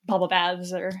bubble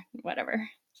baths or whatever.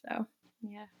 So,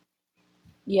 yeah.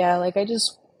 Yeah, like I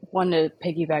just wanted to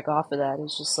piggyback off of that.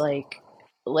 It's just like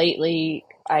lately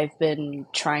I've been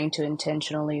trying to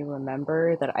intentionally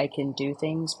remember that I can do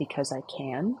things because I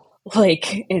can,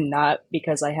 like, and not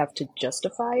because I have to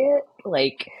justify it.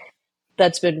 Like,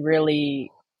 that's been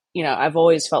really, I've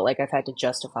always felt like I've had to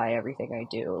justify everything I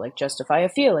do, like justify a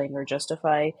feeling or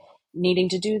justify needing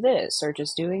to do this or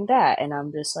just doing that. And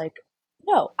I'm just like,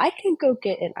 no, I can go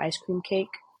get an ice cream cake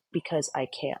because I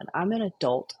can. I'm an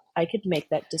adult. I could make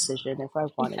that decision if I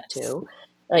wanted Yes. to,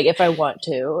 like if I want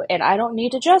to, and I don't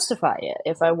need to justify it.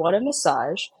 If I want a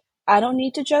massage, I don't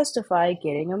need to justify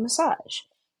getting a massage.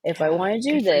 If I want to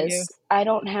do Good for you. this, I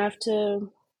don't have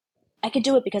to I can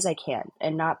do it because I can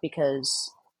and not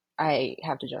because I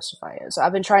have to justify it. So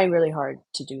I've been trying really hard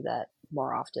to do that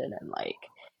more often. And like,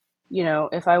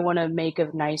 if I want to make a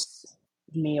nice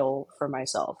meal for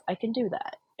myself, I can do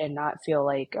that and not feel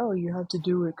like, oh, you have to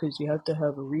do it because you have to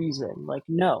have a reason. Like,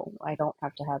 no, I don't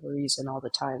have to have a reason all the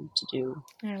time to do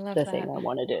I love the thing that. I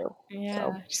want to do. Yeah,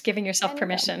 So, just giving yourself And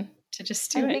permission to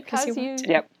just do and it because you because want you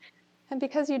to. Yep. and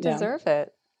because you yeah, deserve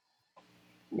it.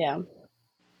 yeah.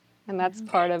 And that's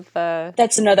part of the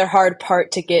That's another hard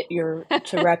part to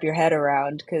wrap your head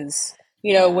around because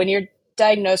when you're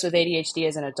diagnosed with ADHD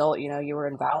as an adult, you were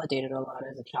invalidated a lot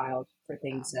as a child for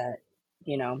things that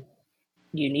you know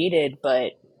you needed,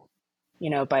 but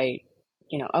by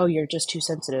oh, you're just too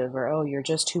sensitive, or oh, you're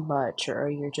just too much, or oh,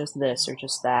 you're just this or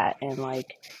just that. And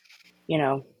like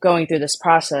going through this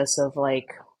process of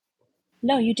like,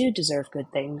 no, you do deserve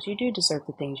good things, you do deserve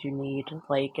the things you need,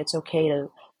 like it's okay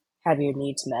to have your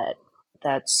needs met.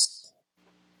 That's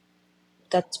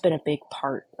been a big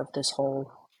part of this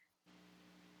whole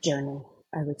journey,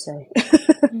 I would say.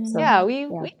 So, yeah, we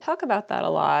yeah. we talk about that a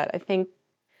lot. I think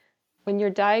when you're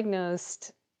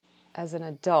diagnosed as an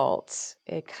adult,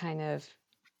 it kind of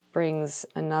brings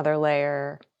another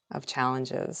layer of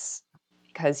challenges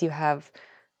because you have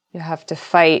to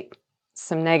fight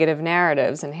some negative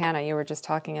narratives. And Hannah, you were just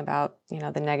talking about,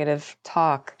 the negative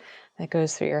talk that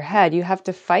goes through your head. You have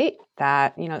to fight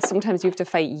that. Sometimes you have to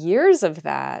fight years of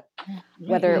that,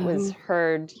 whether it was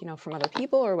heard, from other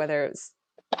people, or whether it was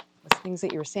things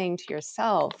that you were saying to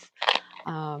yourself.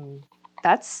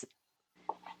 That's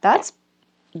that's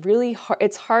really hard.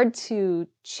 It's hard to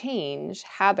change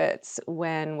habits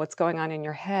when what's going on in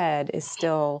your head is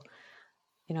still,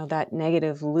 that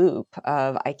negative loop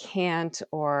of I can't,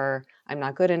 or I'm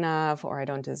not good enough, or I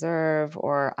don't deserve,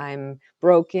 or I'm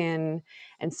broken.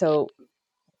 And so,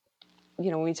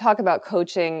 when we talk about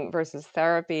coaching versus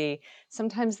therapy,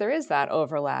 sometimes there is that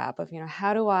overlap of,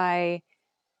 how do I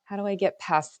get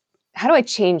past, how do I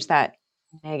change that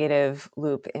negative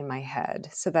loop in my head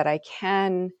so that I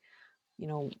can,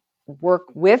 work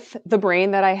with the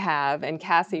brain that I have. And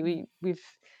Cassie,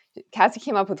 Cassie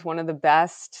came up with one of the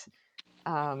best,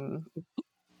 I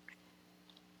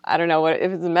don't know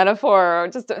if it's a metaphor or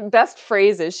just best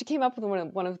phrases. She came up with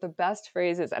one of the best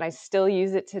phrases, and I still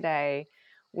use it today,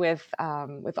 with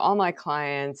all my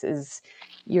clients is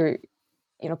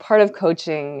part of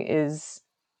coaching is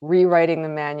rewriting the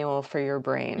manual for your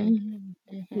brain.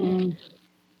 And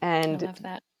I love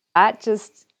that. That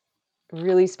just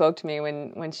really spoke to me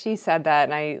when she said that,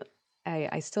 and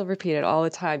I still repeat it all the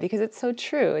time because it's so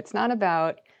true. It's not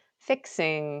about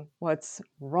fixing what's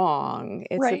wrong.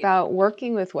 It's Right. about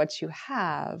working with what you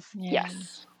have. Yeah.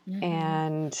 Yes.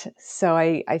 And so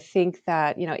I think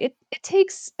that, it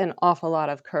takes an awful lot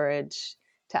of courage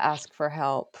to ask for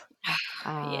help.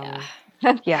 Yeah.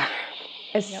 Yeah.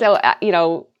 So,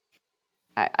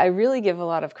 I really give a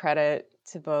lot of credit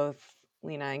to both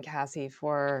Lena and Cassie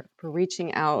for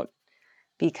reaching out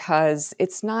because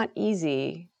it's not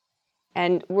easy.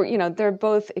 And they're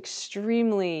both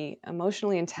extremely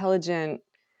emotionally intelligent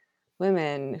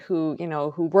women who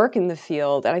work in the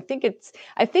field. And I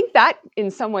think that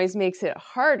in some ways makes it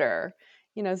harder.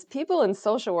 People in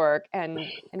social work and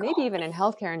maybe even in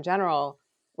healthcare in general,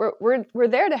 we're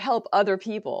there to help other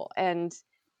people, and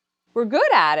we're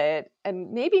good at it,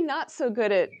 and maybe not so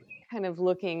good at kind of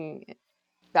looking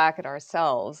back at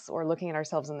ourselves or looking at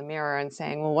ourselves in the mirror and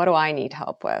saying, well, what do I need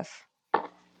help with?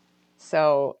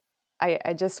 So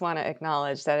I just want to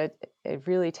acknowledge that it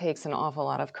really takes an awful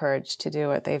lot of courage to do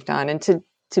what they've done, and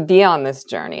to be on this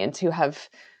journey, and to have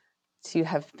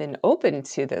been open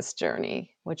to this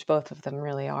journey, which both of them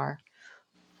really are.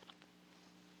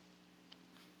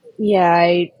 Yeah,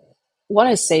 I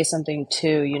want to say something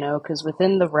too, because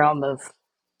within the realm of,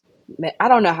 I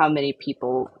don't know how many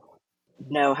people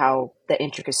know how the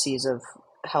intricacies of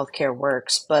healthcare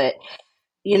works, but,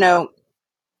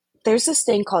 there's this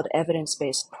thing called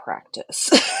evidence-based practice.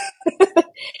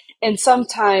 And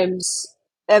sometimes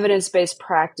evidence-based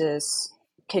practice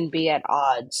can be at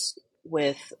odds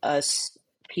with us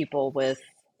people with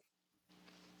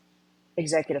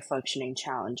executive functioning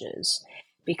challenges,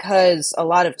 because a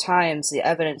lot of times the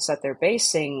evidence that they're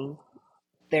basing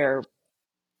their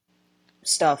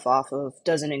stuff off of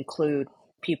doesn't include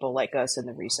people like us in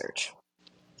the research.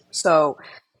 So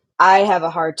I have a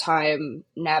hard time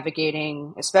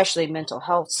navigating, especially mental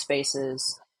health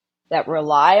spaces that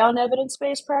rely on evidence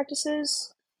based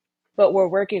practices, but we're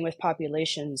working with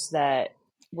populations that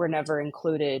were never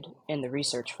included in the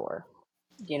research for,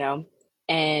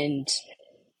 And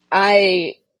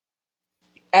I,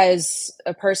 as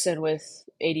a person with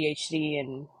ADHD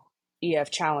and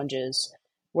EF challenges,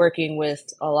 working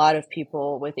with a lot of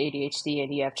people with ADHD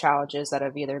and EF challenges that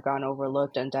have either gone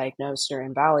overlooked, undiagnosed, or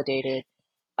invalidated,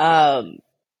 um,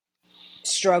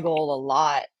 struggle a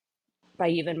lot by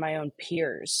even my own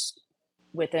peers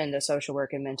within the social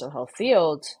work and mental health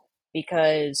field,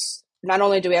 because not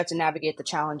only do we have to navigate the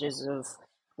challenges of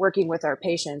working with our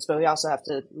patients, but we also have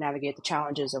to navigate the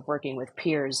challenges of working with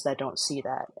peers that don't see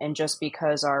that. And just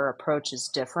because our approach is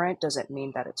different doesn't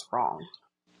mean that it's wrong.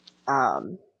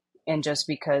 And just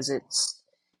because it's,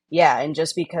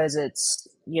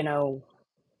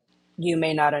 you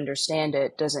may not understand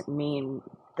it doesn't mean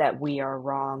that we are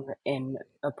wrong in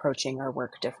approaching our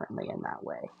work differently in that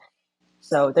way.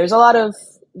 So there's a lot of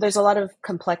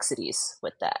complexities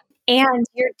with that. And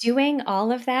you're doing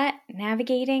all of that,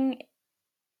 navigating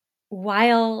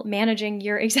while managing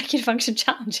your executive function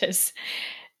challenges.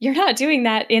 You're not doing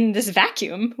that in this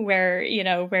vacuum where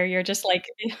you're just like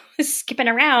skipping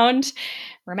around,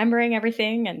 remembering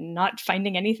everything and not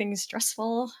finding anything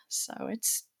stressful. So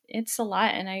it's a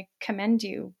lot, and I commend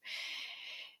you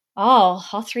all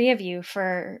three of you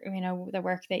for the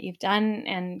work that you've done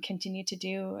and continue to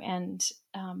do. And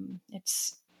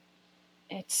it's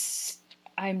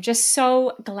I'm just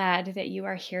so glad that you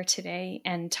are here today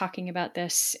and talking about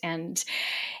this, and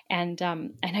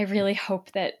I really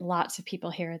hope that lots of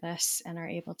people hear this and are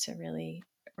able to really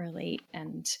relate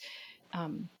and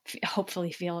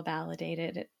hopefully feel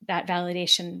validated. That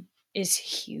validation is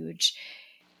huge,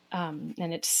 and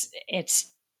it's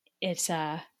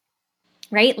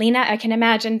right, Lena. I can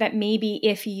imagine that maybe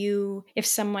if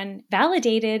someone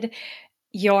validated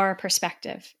your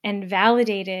perspective and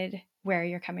validated where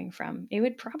you're coming from, it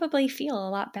would probably feel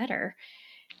a lot better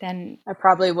than. I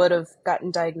probably would have gotten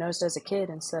diagnosed as a kid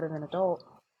instead of an adult.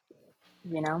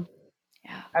 Yeah.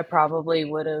 I probably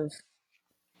would have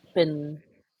been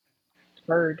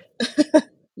heard.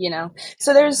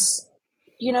 So there's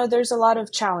a lot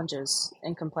of challenges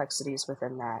and complexities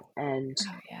within that. And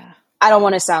Oh yeah. I don't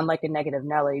want to sound like a negative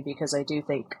Nelly, because I do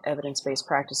think evidence-based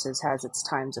practices has its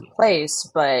times and place,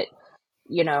 but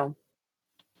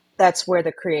that's where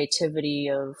the creativity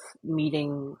of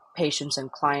meeting patients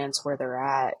and clients where they're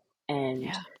at, and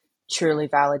Yeah. truly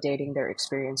validating their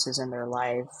experiences in their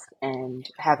life and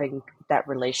having that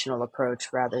relational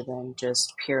approach rather than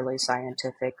just purely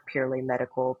scientific, purely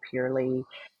medical, purely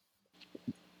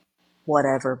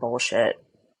whatever bullshit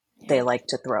they like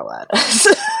to throw at us.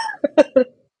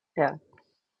 Yeah.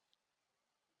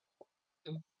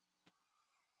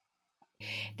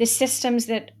 The systems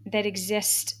that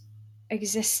exist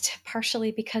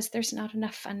partially because there's not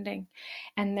enough funding,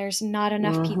 and there's not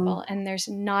enough people, and there's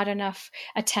not enough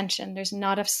attention, there's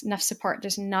not enough support,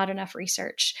 there's not enough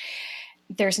research,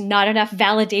 there's not enough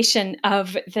validation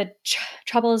of the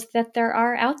troubles that there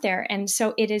are out there. And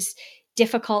so it is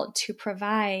difficult to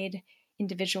provide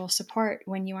individual support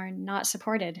when you are not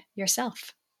supported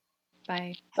yourself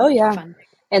by fund.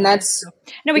 And that's,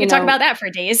 no, we can talk about that for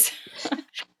days.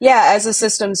 Yeah, as a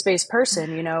systems-based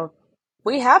person,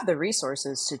 we have the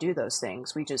resources to do those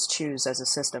things. We just choose as a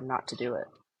system not to do it,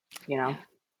 Yeah.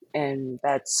 And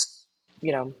that's,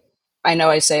 I know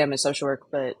I say I'm a social work,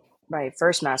 but my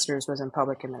first master's was in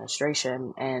public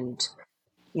administration. And,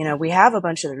 we have a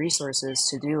bunch of the resources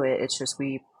to do it. It's just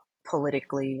we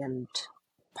politically and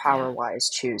power-wise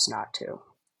choose not to.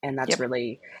 And that's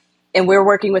really, and we're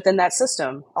working within that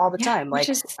system all the time. Like,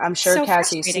 I'm sure so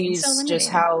Cassie frustrating, sees so just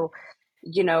how,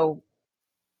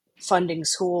 funding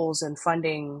schools and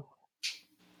funding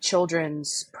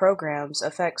children's programs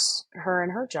affects her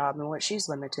and her job and what she's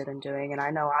limited in doing. And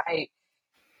I know I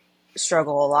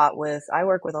struggle a lot with, I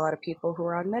work with a lot of people who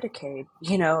are on Medicaid,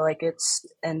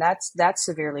 and that's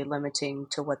severely limiting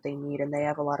to what they need, and they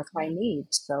have a lot of high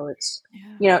needs. So it's,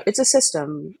 it's a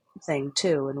system thing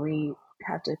too, and we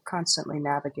have to constantly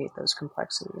navigate those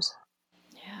complexities.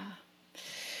 Yeah.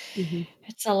 Mm-hmm.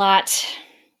 It's a lot.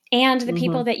 And the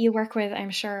people that you work with, I'm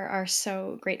sure, are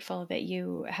so grateful that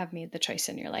you have made the choice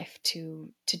in your life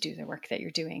to do the work that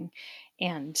you're doing,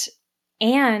 and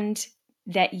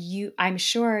that I'm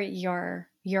sure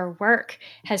your work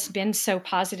has been so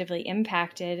positively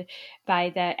impacted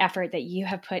by the effort that you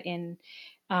have put in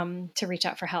to reach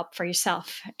out for help for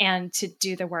yourself and to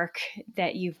do the work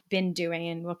that you've been doing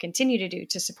and will continue to do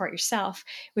to support yourself,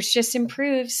 which just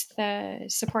improves the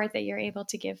support that you're able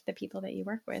to give the people that you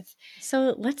work with.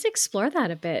 So let's explore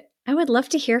that a bit. I would love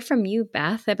to hear from you,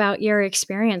 Beth, about your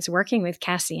experience working with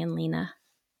Cassie and Lena.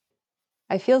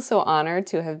 I feel so honored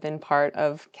to have been part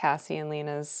of Cassie and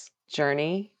Lena's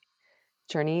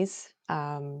journeys.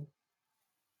 And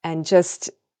just,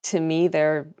 to me,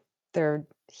 they're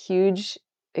huge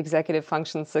executive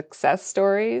function success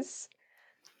stories.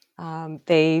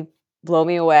 They blow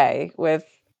me away with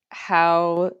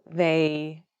how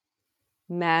they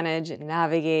manage and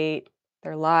navigate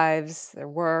their lives, their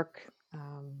work.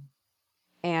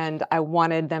 And I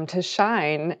wanted them to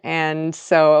shine. And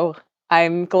so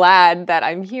I'm glad that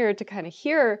I'm here to kind of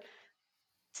hear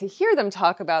them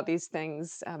talk about these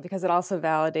things, because it also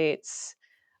validates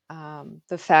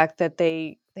the fact that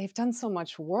they've done so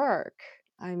much work.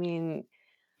 I mean,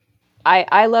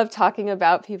 I love talking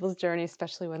about people's journey,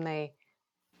 especially when they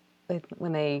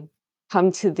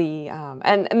come to the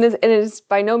and it is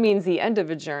by no means the end of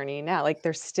a journey now. Like,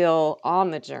 they're still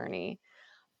on the journey,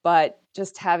 but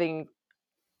just having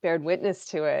bared witness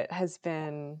to it has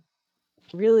been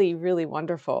really, really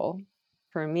wonderful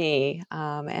for me.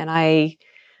 And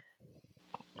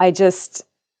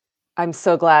I'm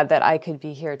so glad that I could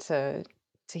be here to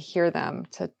hear them,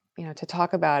 to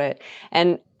talk about it.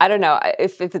 And I don't know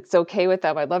if it's okay with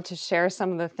them, I'd love to share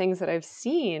some of the things that I've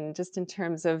seen just in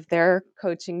terms of their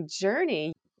coaching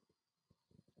journey.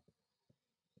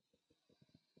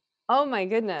 Oh my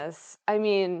goodness. I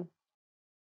mean,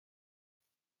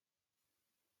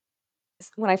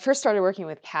 when I first started working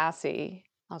with Cassie,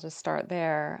 I'll just start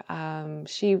there.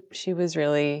 She was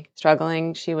really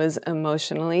struggling. She was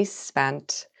emotionally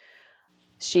spent.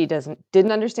 She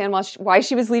didn't understand why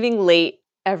she was leaving late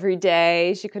every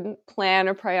day. She couldn't plan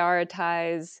or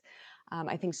prioritize.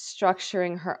 I think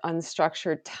structuring her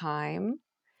unstructured time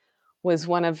was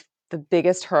one of the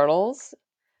biggest hurdles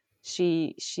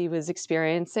she was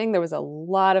experiencing. There was a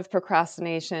lot of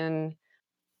procrastination.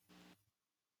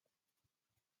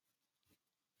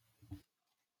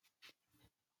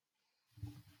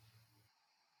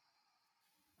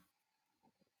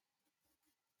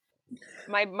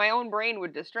 My own brain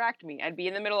would distract me. I'd be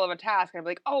in the middle of a task, and I'd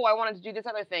be like, oh, I wanted to do this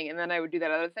other thing, and then I would do that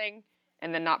other thing,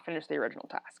 and then not finish the original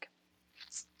task.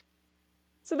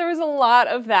 So there was a lot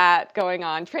of that going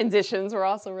on. Transitions were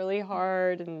also really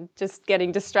hard, and just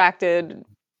getting distracted,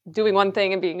 doing one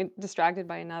thing and being distracted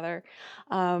by another.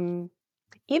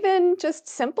 Even just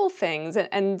simple things.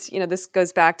 And this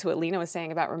goes back to what Lena was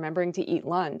saying about remembering to eat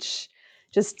lunch.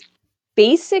 Just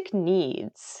basic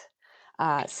needs,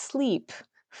 sleep,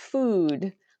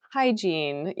 food,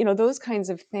 hygiene, those kinds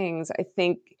of things. I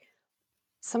think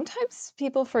sometimes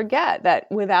people forget that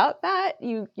without that,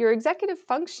 your executive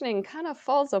functioning kind of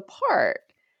falls apart.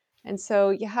 And so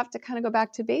you have to kind of go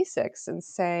back to basics and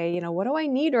say, what do I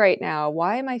need right now?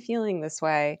 Why am I feeling this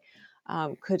way?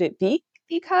 Could it be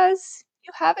because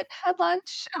you haven't had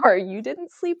lunch, or you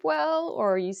didn't sleep well,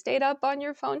 or you stayed up on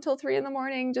your phone till 3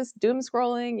 a.m, just doom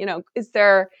scrolling?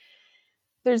 There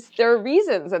are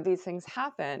reasons that these things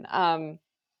happen.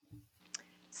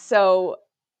 So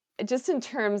just in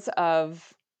terms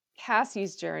of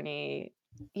Cassie's journey,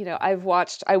 I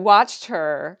watched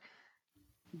her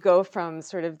go from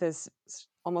sort of this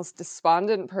almost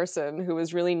despondent person who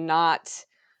was really not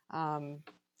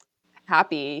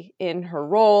happy in her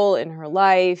role, in her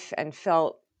life, and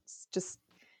felt just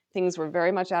things were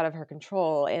very much out of her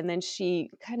control. And then she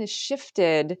kind of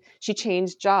shifted, she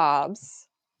changed jobs.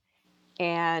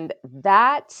 And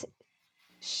that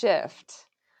shift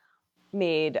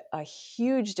made a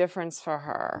huge difference for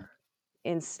her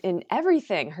in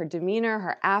everything, her demeanor,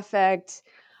 her affect,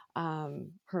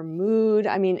 her mood.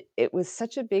 I mean, it was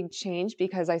such a big change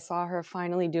because I saw her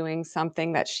finally doing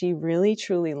something that she really,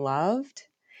 truly loved.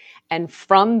 And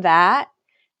from that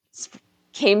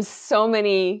came so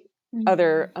many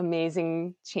other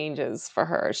amazing changes for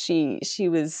her. She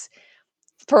was,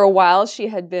 for a while, she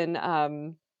had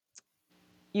been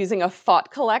using a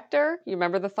thought collector. You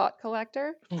remember the thought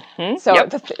collector? Mm-hmm. So Yep.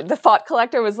 the thought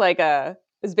collector was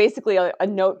basically a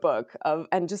notebook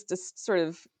and just a sort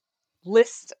of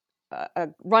list, a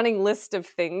running list of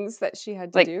things that she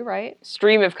had to do, right?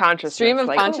 Stream of consciousness. Stream of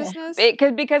consciousness.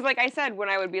 Because like I said, when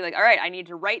I would be like, all right, I need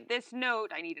to write this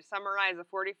note, I need to summarize a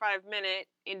 45-minute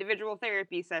individual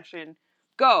therapy session,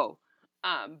 go.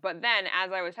 But then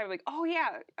as I was typing, like, oh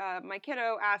yeah, my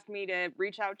kiddo asked me to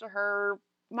reach out to her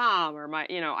mom, or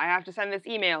I have to send this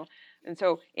email. And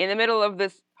so in the middle of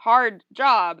this hard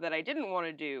job that I didn't want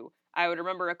to do, I would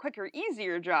remember a quicker,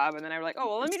 easier job, and then I would like, oh,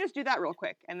 well, let me just do that real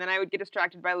quick. And then I would get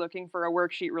distracted by looking for a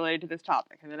worksheet related to this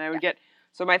topic. And then I would get,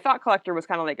 so my thought collector was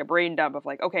kind of like a brain dump of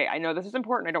like, okay, I know this is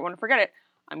important, I don't want to forget it.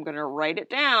 I'm going to write it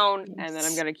down, and then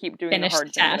I'm going to keep doing the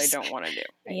hard thing that I don't want to do.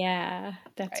 Right? Yeah,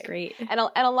 that's great. And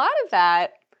a lot of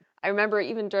that, I remember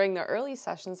even during the early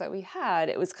sessions that we had,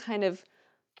 it was kind of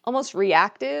almost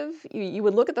reactive. You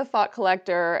would look at the thought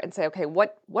collector and say, okay,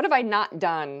 what have I not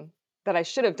done that I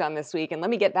should have done this week? And let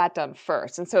me get that done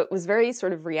first. And so it was very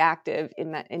sort of reactive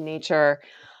in nature.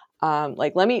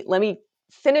 Like, let me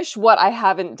finish what I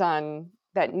haven't done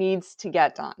that needs to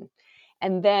get done.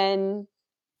 And then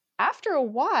after a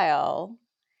while,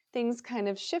 things kind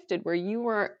of shifted where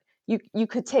you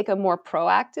could take a more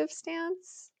proactive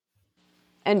stance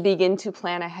and begin to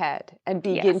plan ahead and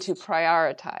begin to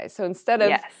prioritize. So instead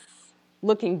of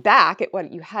looking back at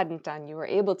what you hadn't done, you were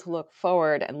able to look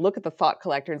forward and look at the thought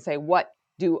collector and say, what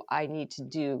do I need to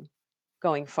do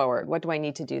going forward? What do I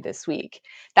need to do this week?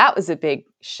 That was a big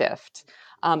shift.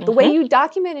 The way you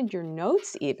documented your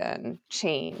notes even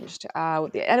changed.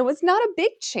 And it was not a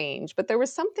big change, but there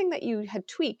was something that you had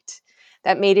tweaked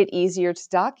that made it easier to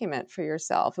document for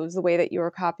yourself. It was the way that you were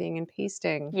copying and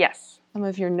pasting some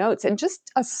of your notes. And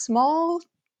just a small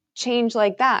change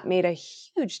like that made a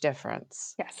huge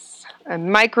difference. Yes.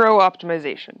 And micro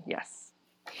optimization. Yes.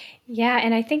 Yeah,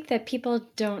 and I think that people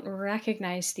don't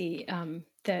recognize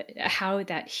how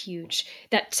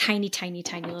that tiny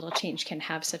little change can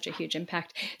have such a huge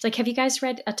impact. It's like, have you guys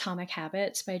read Atomic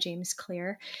Habits by James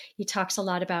Clear? He talks a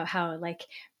lot about how, like,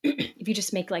 if you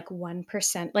just make like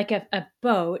 1%, like a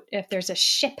boat, if there's a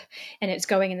ship and it's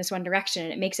going in this one direction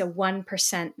and it makes a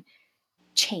 1%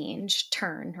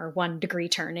 turn, or 1 degree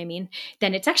turn,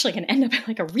 then it's actually going to end up in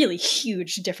like a really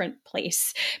huge different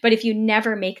place. But if you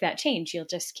never make that change, you'll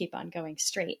just keep on going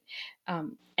straight.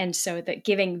 And so that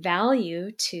giving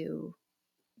value to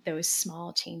those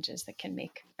small changes that can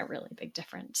make a really big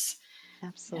difference.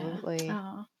 Absolutely.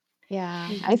 Yeah. Yeah.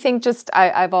 I think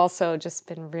I've also just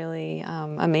been really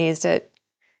amazed at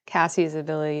Cassie's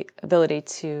ability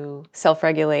to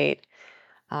self-regulate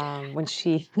when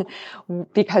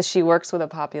because she works with a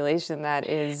population that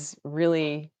is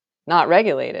really not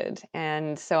regulated.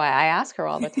 And so I ask her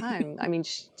all the time. I mean,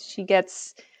 she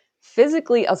gets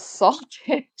physically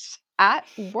assaulted at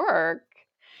work,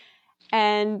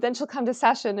 and then she'll come to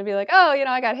session and be like, oh,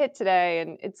 I got hit today.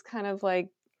 And it's kind of like,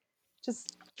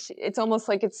 it's almost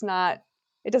like it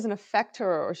doesn't affect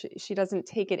her, or she doesn't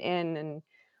take it in.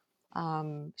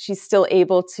 And she's still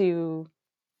able to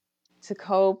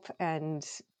cope and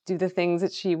do the things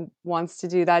that she wants to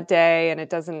do that day, and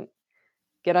it doesn't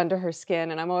get under her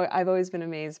skin. And I've always been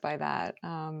amazed by that.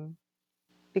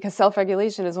 because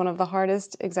self-regulation is one of the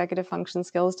hardest executive function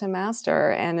skills to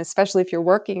master. And especially if you're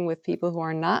working with people who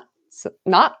are not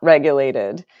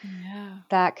regulated,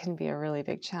 that can be a really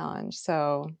big challenge.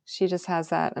 So she just has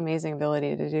that amazing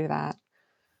ability to do that.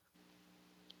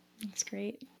 That's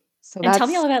great. So and tell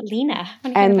me all about Lena.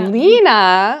 And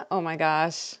Lena, oh my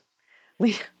gosh.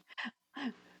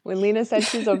 When Lena said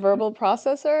she's a verbal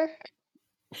processor,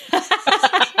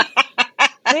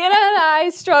 Lena and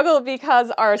I struggle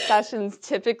because our sessions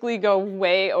typically go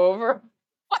way over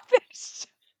what this.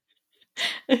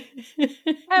 And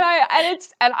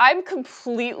I'm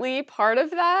completely part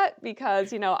of that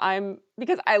because,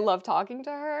 because I love talking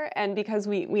to her, and because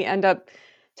we end up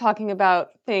talking about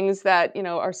things that,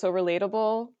 are so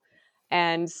relatable.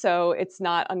 And so it's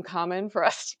not uncommon for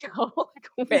us to go like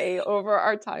way over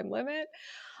our time limit.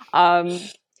 I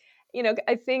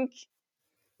think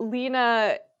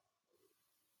Lena,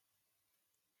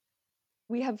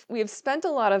 we have spent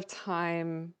a lot of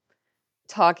time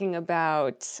talking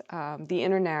about the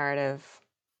inner narrative.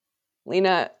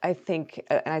 Lena, I think,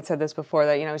 and I said this before,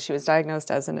 that she was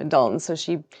diagnosed as an adult, and so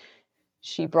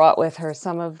she brought with her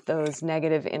some of those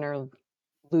negative inner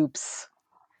loops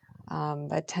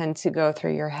that tend to go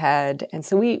through your head, and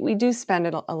so we do spend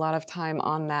a lot of time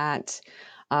on that,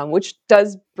 which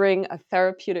does bring a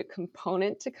therapeutic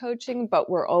component to coaching, but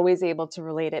we're always able to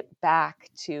relate it back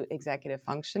to executive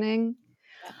functioning.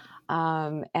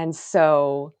 And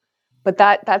so, but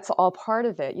that's all part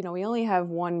of it. We only have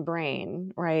one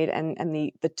brain, right? And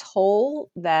the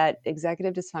toll that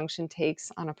executive dysfunction takes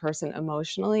on a person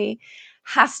emotionally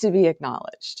has to be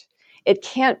acknowledged. It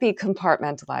can't be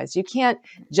compartmentalized. You can't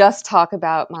just talk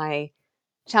about my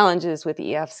challenges with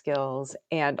EF skills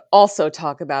and also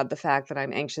talk about the fact that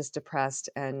I'm anxious, depressed,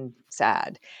 and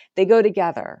sad. They go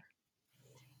together.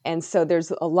 And so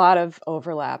there's a lot of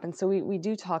overlap. And so we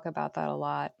do talk about that a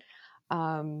lot.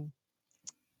 And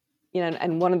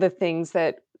one of the things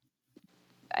that,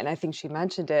 and I think she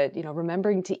mentioned it,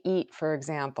 remembering to eat, for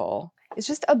example, is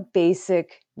just a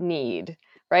basic need,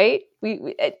 right?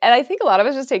 And I think a lot of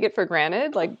us just take it for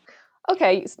granted. Like,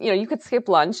 okay, you could skip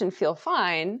lunch and feel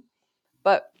fine.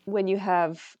 But when you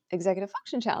have executive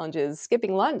function challenges,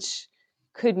 skipping lunch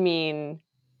could mean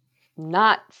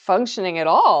not functioning at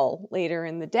all later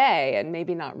in the day, and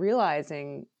maybe not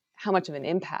realizing how much of an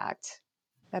impact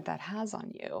that has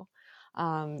on you.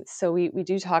 So we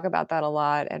do talk about that a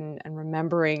lot, and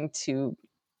remembering to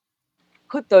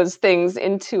put those things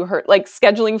into her, like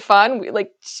scheduling fun.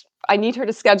 I need her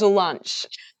to schedule lunch.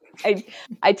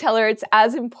 I tell her it's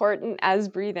as important as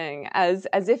breathing, as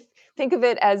if, think of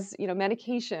it as,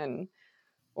 medication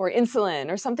or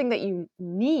insulin or something that you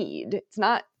need. It's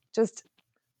not just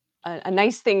a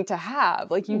nice thing to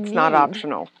have. Like, it's not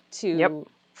optional to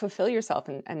fulfill yourself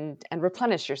and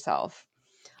replenish yourself.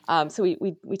 So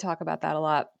we talk about that a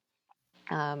lot.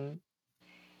 And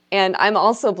I'm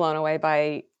also blown away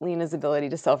by Lena's ability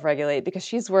to self-regulate, because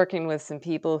she's working with some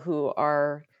people who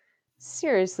are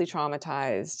seriously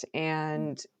traumatized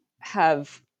and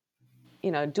have,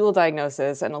 dual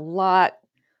diagnosis and a lot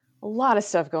of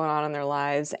stuff going on in their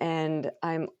lives. And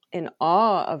I'm in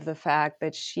awe of the fact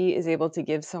that she is able to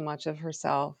give so much of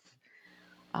herself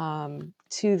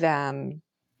to them,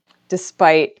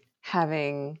 despite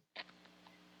having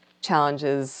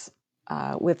challenges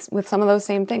with some of those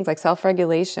same things. Like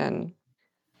self-regulation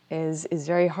is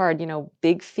very hard.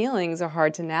 Big feelings are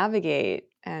hard to navigate,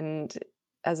 and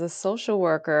as a social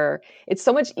worker, it's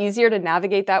so much easier to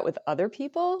navigate that with other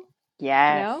people.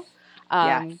 Yes.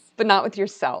 But not with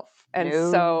yourself. And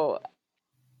so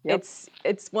it's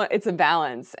a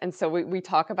balance. And so we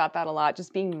talk about that a lot,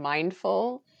 just being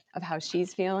mindful of how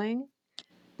she's feeling,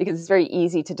 because it's very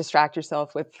easy to distract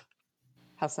yourself with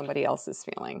how somebody else is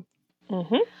feeling.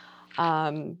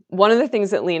 Mm-hmm. One of the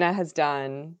things that Lena has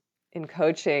done in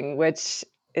coaching, which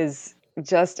is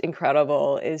just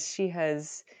incredible, is she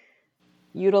has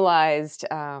utilized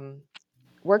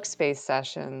workspace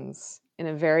sessions in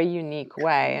a very unique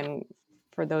way. And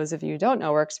for those of you who don't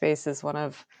know, Workspace is one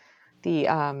of the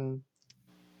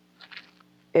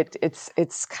it's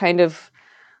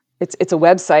a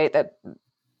website that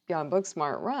Beyond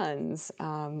Booksmart runs,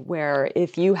 where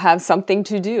if you have something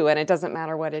to do, and it doesn't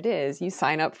matter what it is, you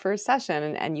sign up for a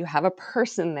session, and you have a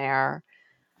person there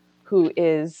who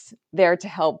is there to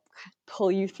help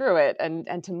pull you through it,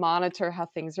 and to monitor how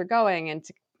things are going, and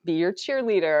to be your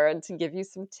cheerleader, and to give you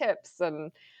some tips.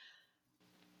 And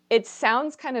it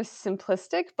sounds kind of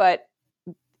simplistic, but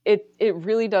it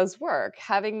really does work.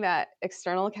 Having that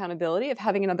external accountability of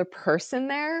having another person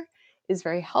there is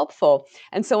very helpful.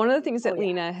 And so one of the things that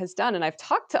Lena has done, and I've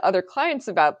talked to other clients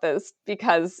about this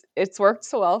because it's worked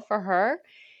so well for her,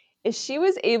 is she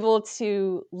was able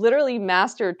to literally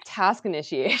master task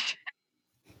initiation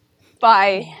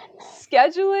by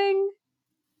scheduling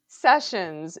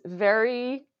sessions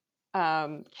very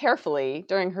carefully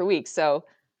during her week. So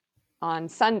on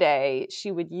Sunday,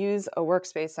 she would use a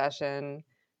workspace session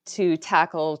to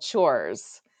tackle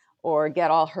chores or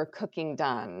get all her cooking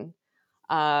done.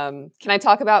 Can I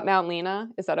talk about Mount Lena?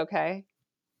 Is that okay?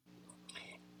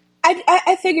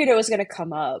 I figured it was going to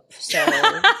come up, so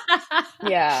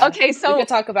yeah. Okay, so we could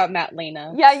talk about Mount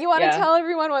Lena. Yeah, you want to Yeah. tell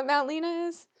everyone what Mount Lena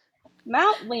is?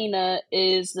 Mount Lena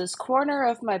is this corner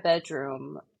of my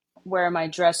bedroom where my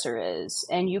dresser is,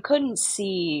 and you couldn't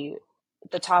see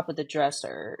the top of the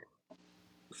dresser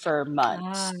for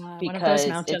months One of those because it's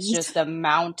mountains. just a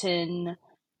mountain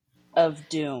of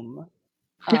doom.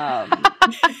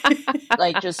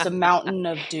 Like just a mountain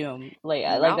of doom. Like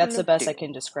that's the best I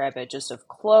can describe it. Just of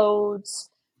clothes,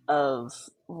 of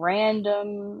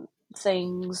random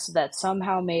things that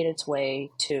somehow made its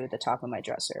way to the top of my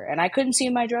dresser, and I couldn't see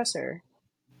my dresser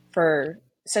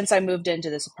since I moved into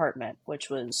this apartment,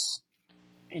 which was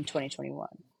in 2021,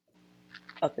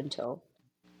 up until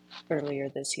earlier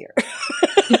this year.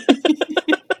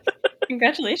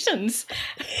 Congratulations.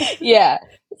 Yeah.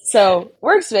 So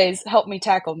Workspace helped me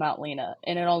tackle Mount Lena,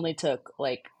 and it only took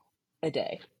like a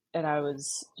day. And I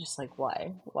was just like,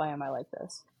 why? Why am I like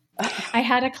this? I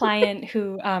had a client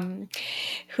who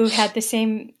had the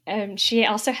same. She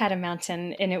also had a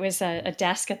mountain, and it was a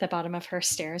desk at the bottom of her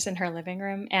stairs in her living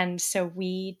room. And so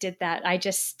we did that. I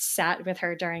just sat with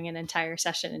her during an entire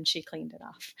session, and she cleaned it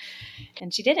off,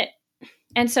 and she did it.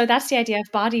 And so that's the idea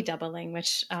of body doubling,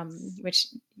 which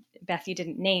Beth, you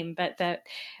didn't name, but the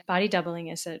body doubling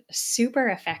is a super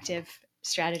effective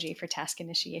strategy for task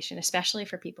initiation, especially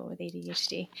for people with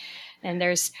ADHD. And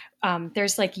there's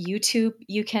like YouTube.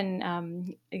 You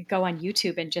can go on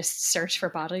YouTube and just search for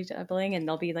body doubling, and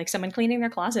there'll be like someone cleaning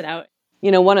their closet out.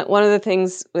 One of the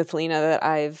things with Lena that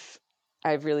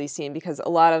I've really seen, because a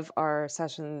lot of our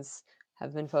sessions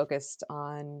have been focused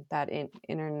on that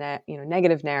internet,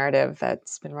 negative narrative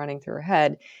that's been running through her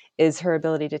head, is her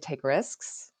ability to take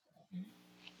risks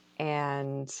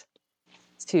and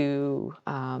to,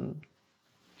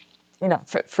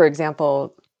 for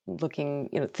example,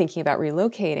 thinking about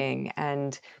relocating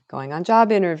and going on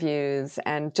job interviews,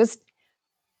 and just,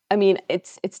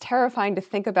 it's terrifying to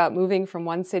think about moving from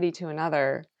one city to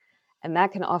another. And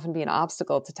that can often be an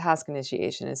obstacle to task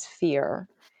initiation, is fear.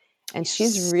 And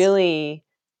she's really,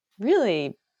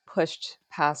 really pushed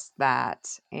past that,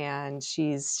 and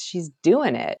she's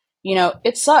doing it.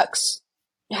 It sucks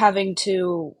having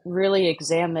to really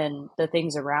examine the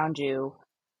things around you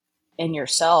and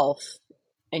yourself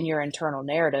and your internal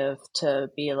narrative to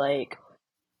be like,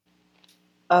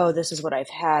 oh, this is what I've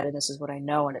had and this is what I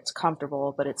know and it's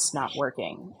comfortable, but it's not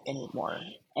working anymore.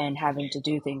 And having to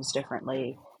do things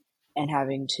differently and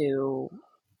having to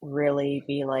really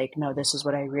be like, no, this is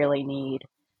what I really need.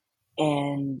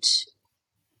 And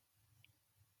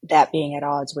that being at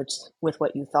odds with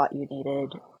what you thought you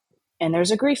needed. And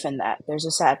there's a grief in that. There's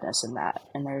a sadness in that.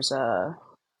 And there's a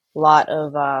lot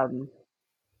of,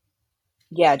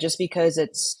 just because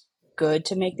it's good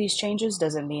to make these changes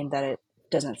doesn't mean that it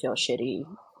doesn't feel shitty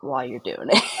while you're doing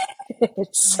it.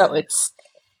 So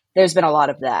there's been a lot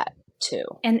of that too.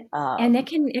 And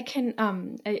it can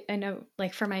I know,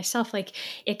 like for myself, like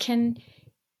it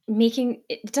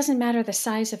doesn't matter the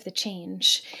size of the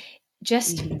change,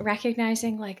 just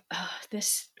recognizing like, oh,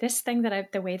 this thing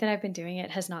the way that I've been doing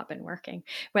it has not been working.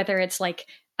 Whether it's like,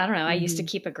 I don't know, I used to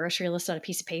keep a grocery list on a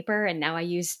piece of paper and now I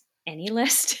use any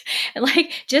list.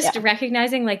 Like just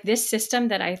recognizing like this system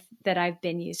that I've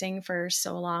been using for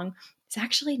so long is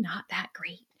actually not that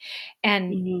great.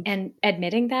 And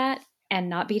admitting that and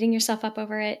not beating yourself up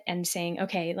over it and saying,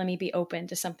 okay, let me be open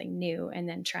to something new and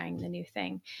then trying the new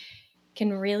thing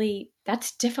can really,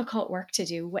 that's difficult work to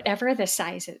do, whatever the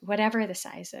size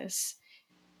is.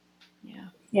 Yeah.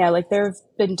 Yeah. Like there have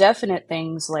been definite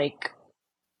things like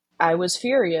I was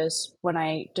furious when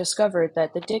I discovered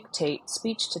that the dictate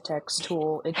speech to text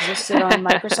tool existed on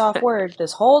Microsoft Word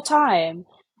this whole time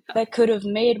that could have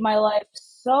made my life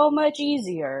so much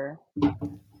easier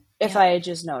if I had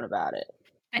just known about it.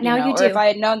 But now you do. Or if I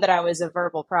had known that I was a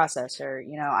verbal processor,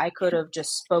 I could have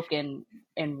just spoken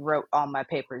and wrote all my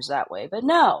papers that way. But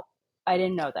no, I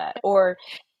didn't know that. Or,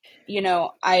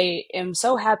 I am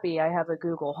so happy I have a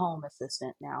Google Home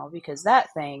Assistant now because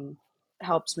that thing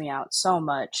helps me out so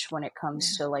much when it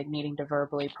comes to like needing to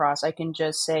verbally process. I can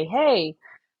just say, hey,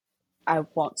 I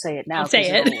won't say it now because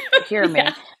it'll hear me,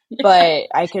 but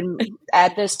I can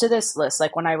add this to this list.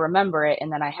 Like when I remember it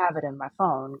and then I have it in my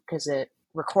phone because it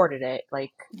recorded it,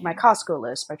 like my Costco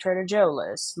list, my Trader Joe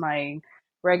list, my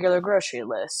regular grocery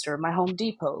list, or my Home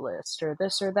Depot list, or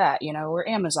this or that, or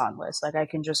Amazon list. Like I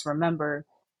can just remember,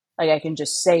 like I can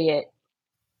just say it,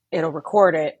 it'll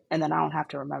record it, and then I don't have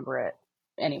to remember it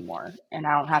anymore. And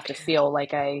I don't have to feel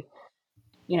like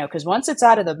because once it's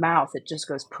out of the mouth, it just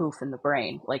goes poof in the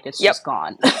brain. Like it's just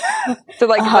gone. So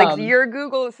like your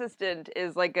Google Assistant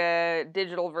is like a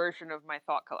digital version of my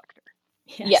thought collector.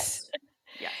 Yes.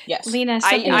 Lena,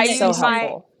 I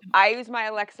use my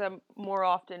Alexa more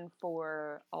often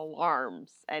for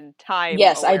alarms and time.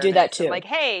 Yes, I do that too. Like,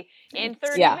 hey, in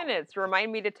 30 minutes,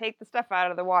 remind me to take the stuff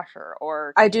out of the washer,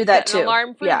 or I do that set too. An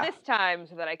alarm for this time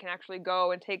so that I can actually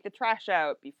go and take the trash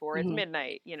out before it's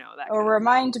midnight. That. Or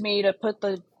remind me to put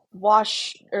the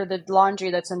wash or the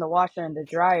laundry that's in the washer in the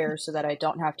dryer so that I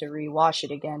don't have to rewash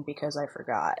it again because I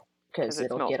forgot, because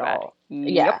it'll get bad.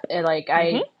 And like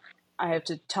I have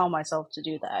to tell myself to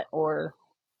do that. Or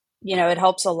it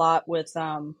helps a lot with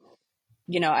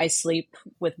I sleep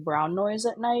with brown noise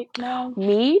at night now.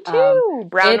 Me too.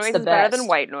 Brown noise is better than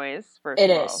white noise. First of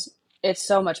all, it is. It's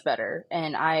so much better,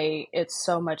 and it's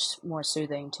so much more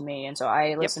soothing to me. And so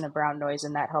I listen to brown noise,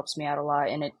 and that helps me out a lot.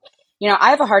 And it, I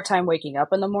have a hard time waking up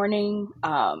in the morning.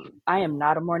 I am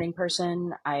not a morning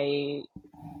person.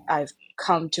 I've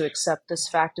come to accept this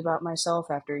fact about myself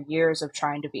after years of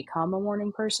trying to become a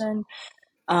morning person.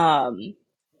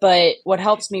 But what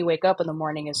helps me wake up in the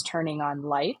morning is turning on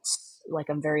lights. Like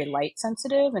I'm very light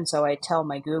sensitive. And so I tell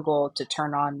my Google to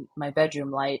turn on my bedroom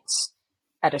lights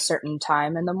at a certain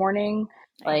time in the morning.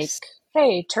 Nice. Like,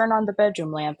 hey, turn on the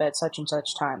bedroom lamp at such and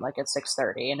such time, like at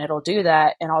 6:30. And it'll do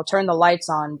that. And I'll turn the lights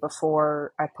on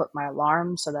before I put my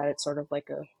alarm so that it's sort of like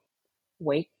a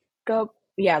wake up.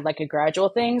 Yeah, like a gradual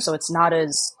thing. So it's not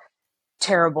as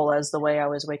terrible as the way I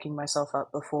was waking myself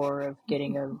up before, of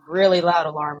getting a really loud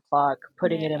alarm clock,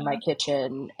 putting it in my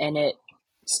kitchen, and it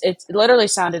literally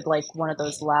sounded like one of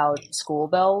those loud school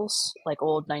bells, like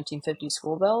old 1950s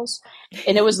school bells.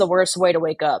 And it was the worst way to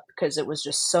wake up because it was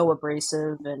just so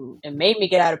abrasive, and it made me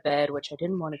get out of bed, which I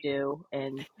didn't want to do.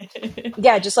 And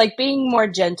just like being more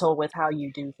gentle with how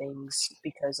you do things,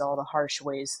 because all the harsh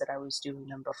ways that I was doing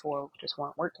them before just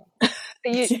weren't working.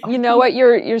 You know what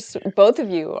you're both of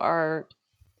you are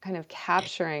kind of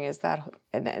capturing is that,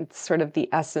 and it's sort of the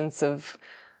essence of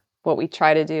what we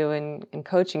try to do in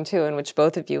coaching too, in which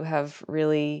both of you have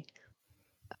really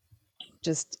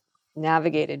just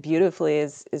navigated beautifully,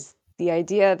 is the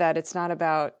idea that it's not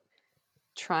about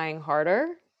trying harder,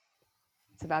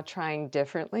 it's about trying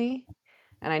differently.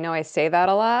 And I know I say that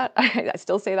a lot. I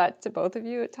still say that to both of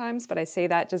you at times, but I say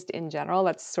that just in general.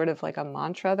 That's sort of like a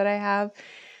mantra that I have,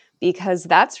 because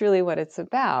that's really what it's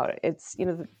about. It's,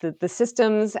 the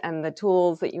systems and the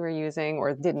tools that you were using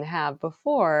or didn't have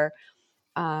before,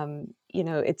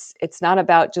 it's not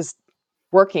about just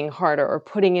working harder or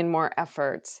putting in more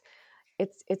effort.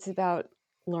 It's about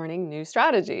learning new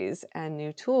strategies and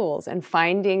new tools and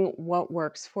finding what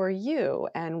works for you.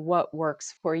 And what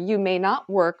works for you may not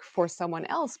work for someone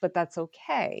else, but that's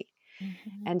okay.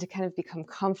 Mm-hmm. And to kind of become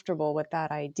comfortable with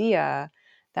that idea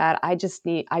that I just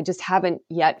haven't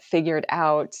yet figured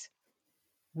out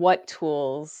what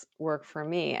tools work for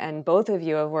me. And both of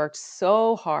you have worked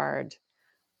so hard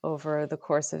over the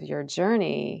course of your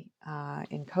journey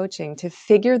in coaching to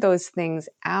figure those things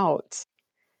out,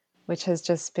 which has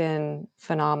just been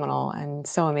phenomenal and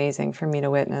so amazing for me to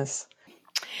witness.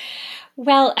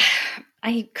 Well,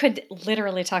 I could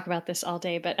literally talk about this all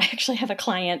day, but I actually have a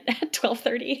client at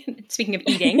 12:30. Speaking of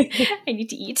eating, I need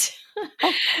to eat.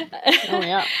 Oh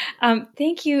yeah.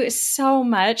 Thank you so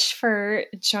much for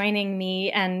joining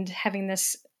me and having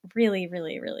this really,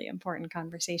 really, really important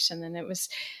conversation. And it was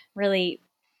really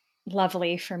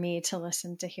lovely for me to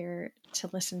listen to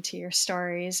your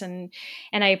stories, and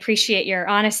I appreciate your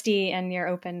honesty and your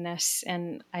openness,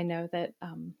 and I know that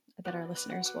that our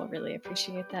listeners will really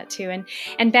appreciate that too.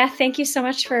 And Beth, thank you so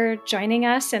much for joining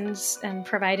us and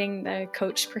providing the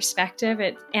coach perspective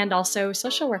and also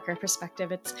social worker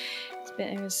perspective. It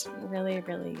was really,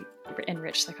 really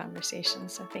enriched the conversation.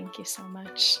 So thank you so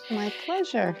much. My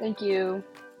pleasure. Thank you.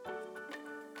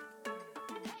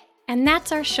 And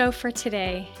that's our show for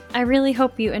today. I really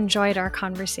hope you enjoyed our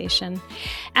conversation.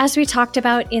 As we talked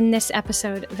about in this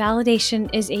episode, validation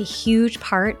is a huge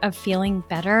part of feeling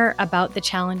better about the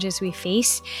challenges we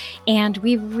face. And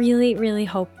we really, really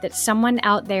hope that someone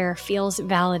out there feels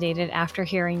validated after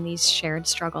hearing these shared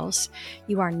struggles.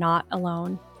 You are not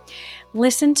alone.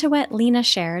 Listen to what Lena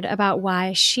shared about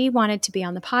why she wanted to be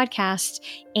on the podcast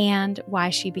and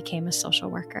why she became a social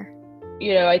worker.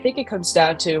 I think it comes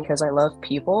down to because I love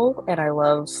people and I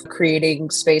love creating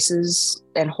spaces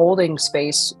and holding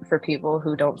space for people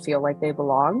who don't feel like they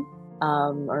belong,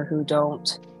 or who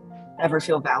don't ever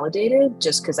feel validated,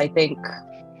 just because I think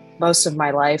most of my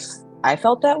life I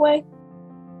felt that way.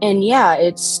 And yeah,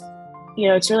 it's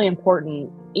really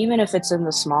important, even if it's in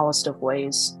the smallest of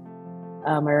ways,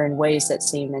 or in ways that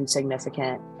seem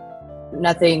insignificant.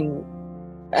 Nothing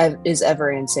is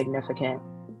ever insignificant,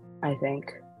 I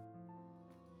think.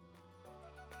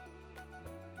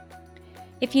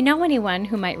 If you know anyone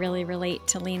who might really relate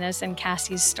to Lena's and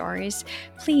Cassie's stories,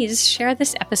 please share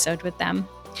this episode with them.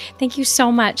 Thank you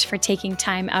so much for taking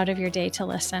time out of your day to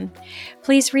listen.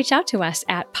 Please reach out to us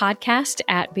at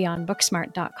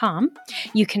podcast@beyondbooksmart.com.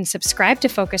 You can subscribe to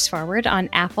Focus Forward on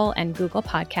Apple and Google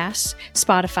Podcasts,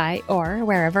 Spotify, or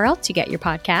wherever else you get your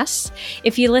podcasts.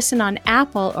 If you listen on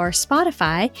Apple or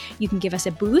Spotify, you can give us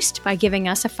a boost by giving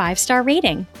us a 5-star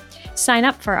rating. Sign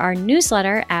up for our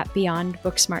newsletter at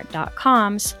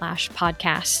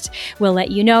beyondbooksmart.com/podcast. We'll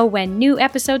let you know when new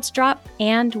episodes drop,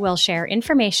 and we'll share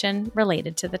information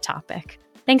related to the topic.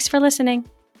 Thanks for listening.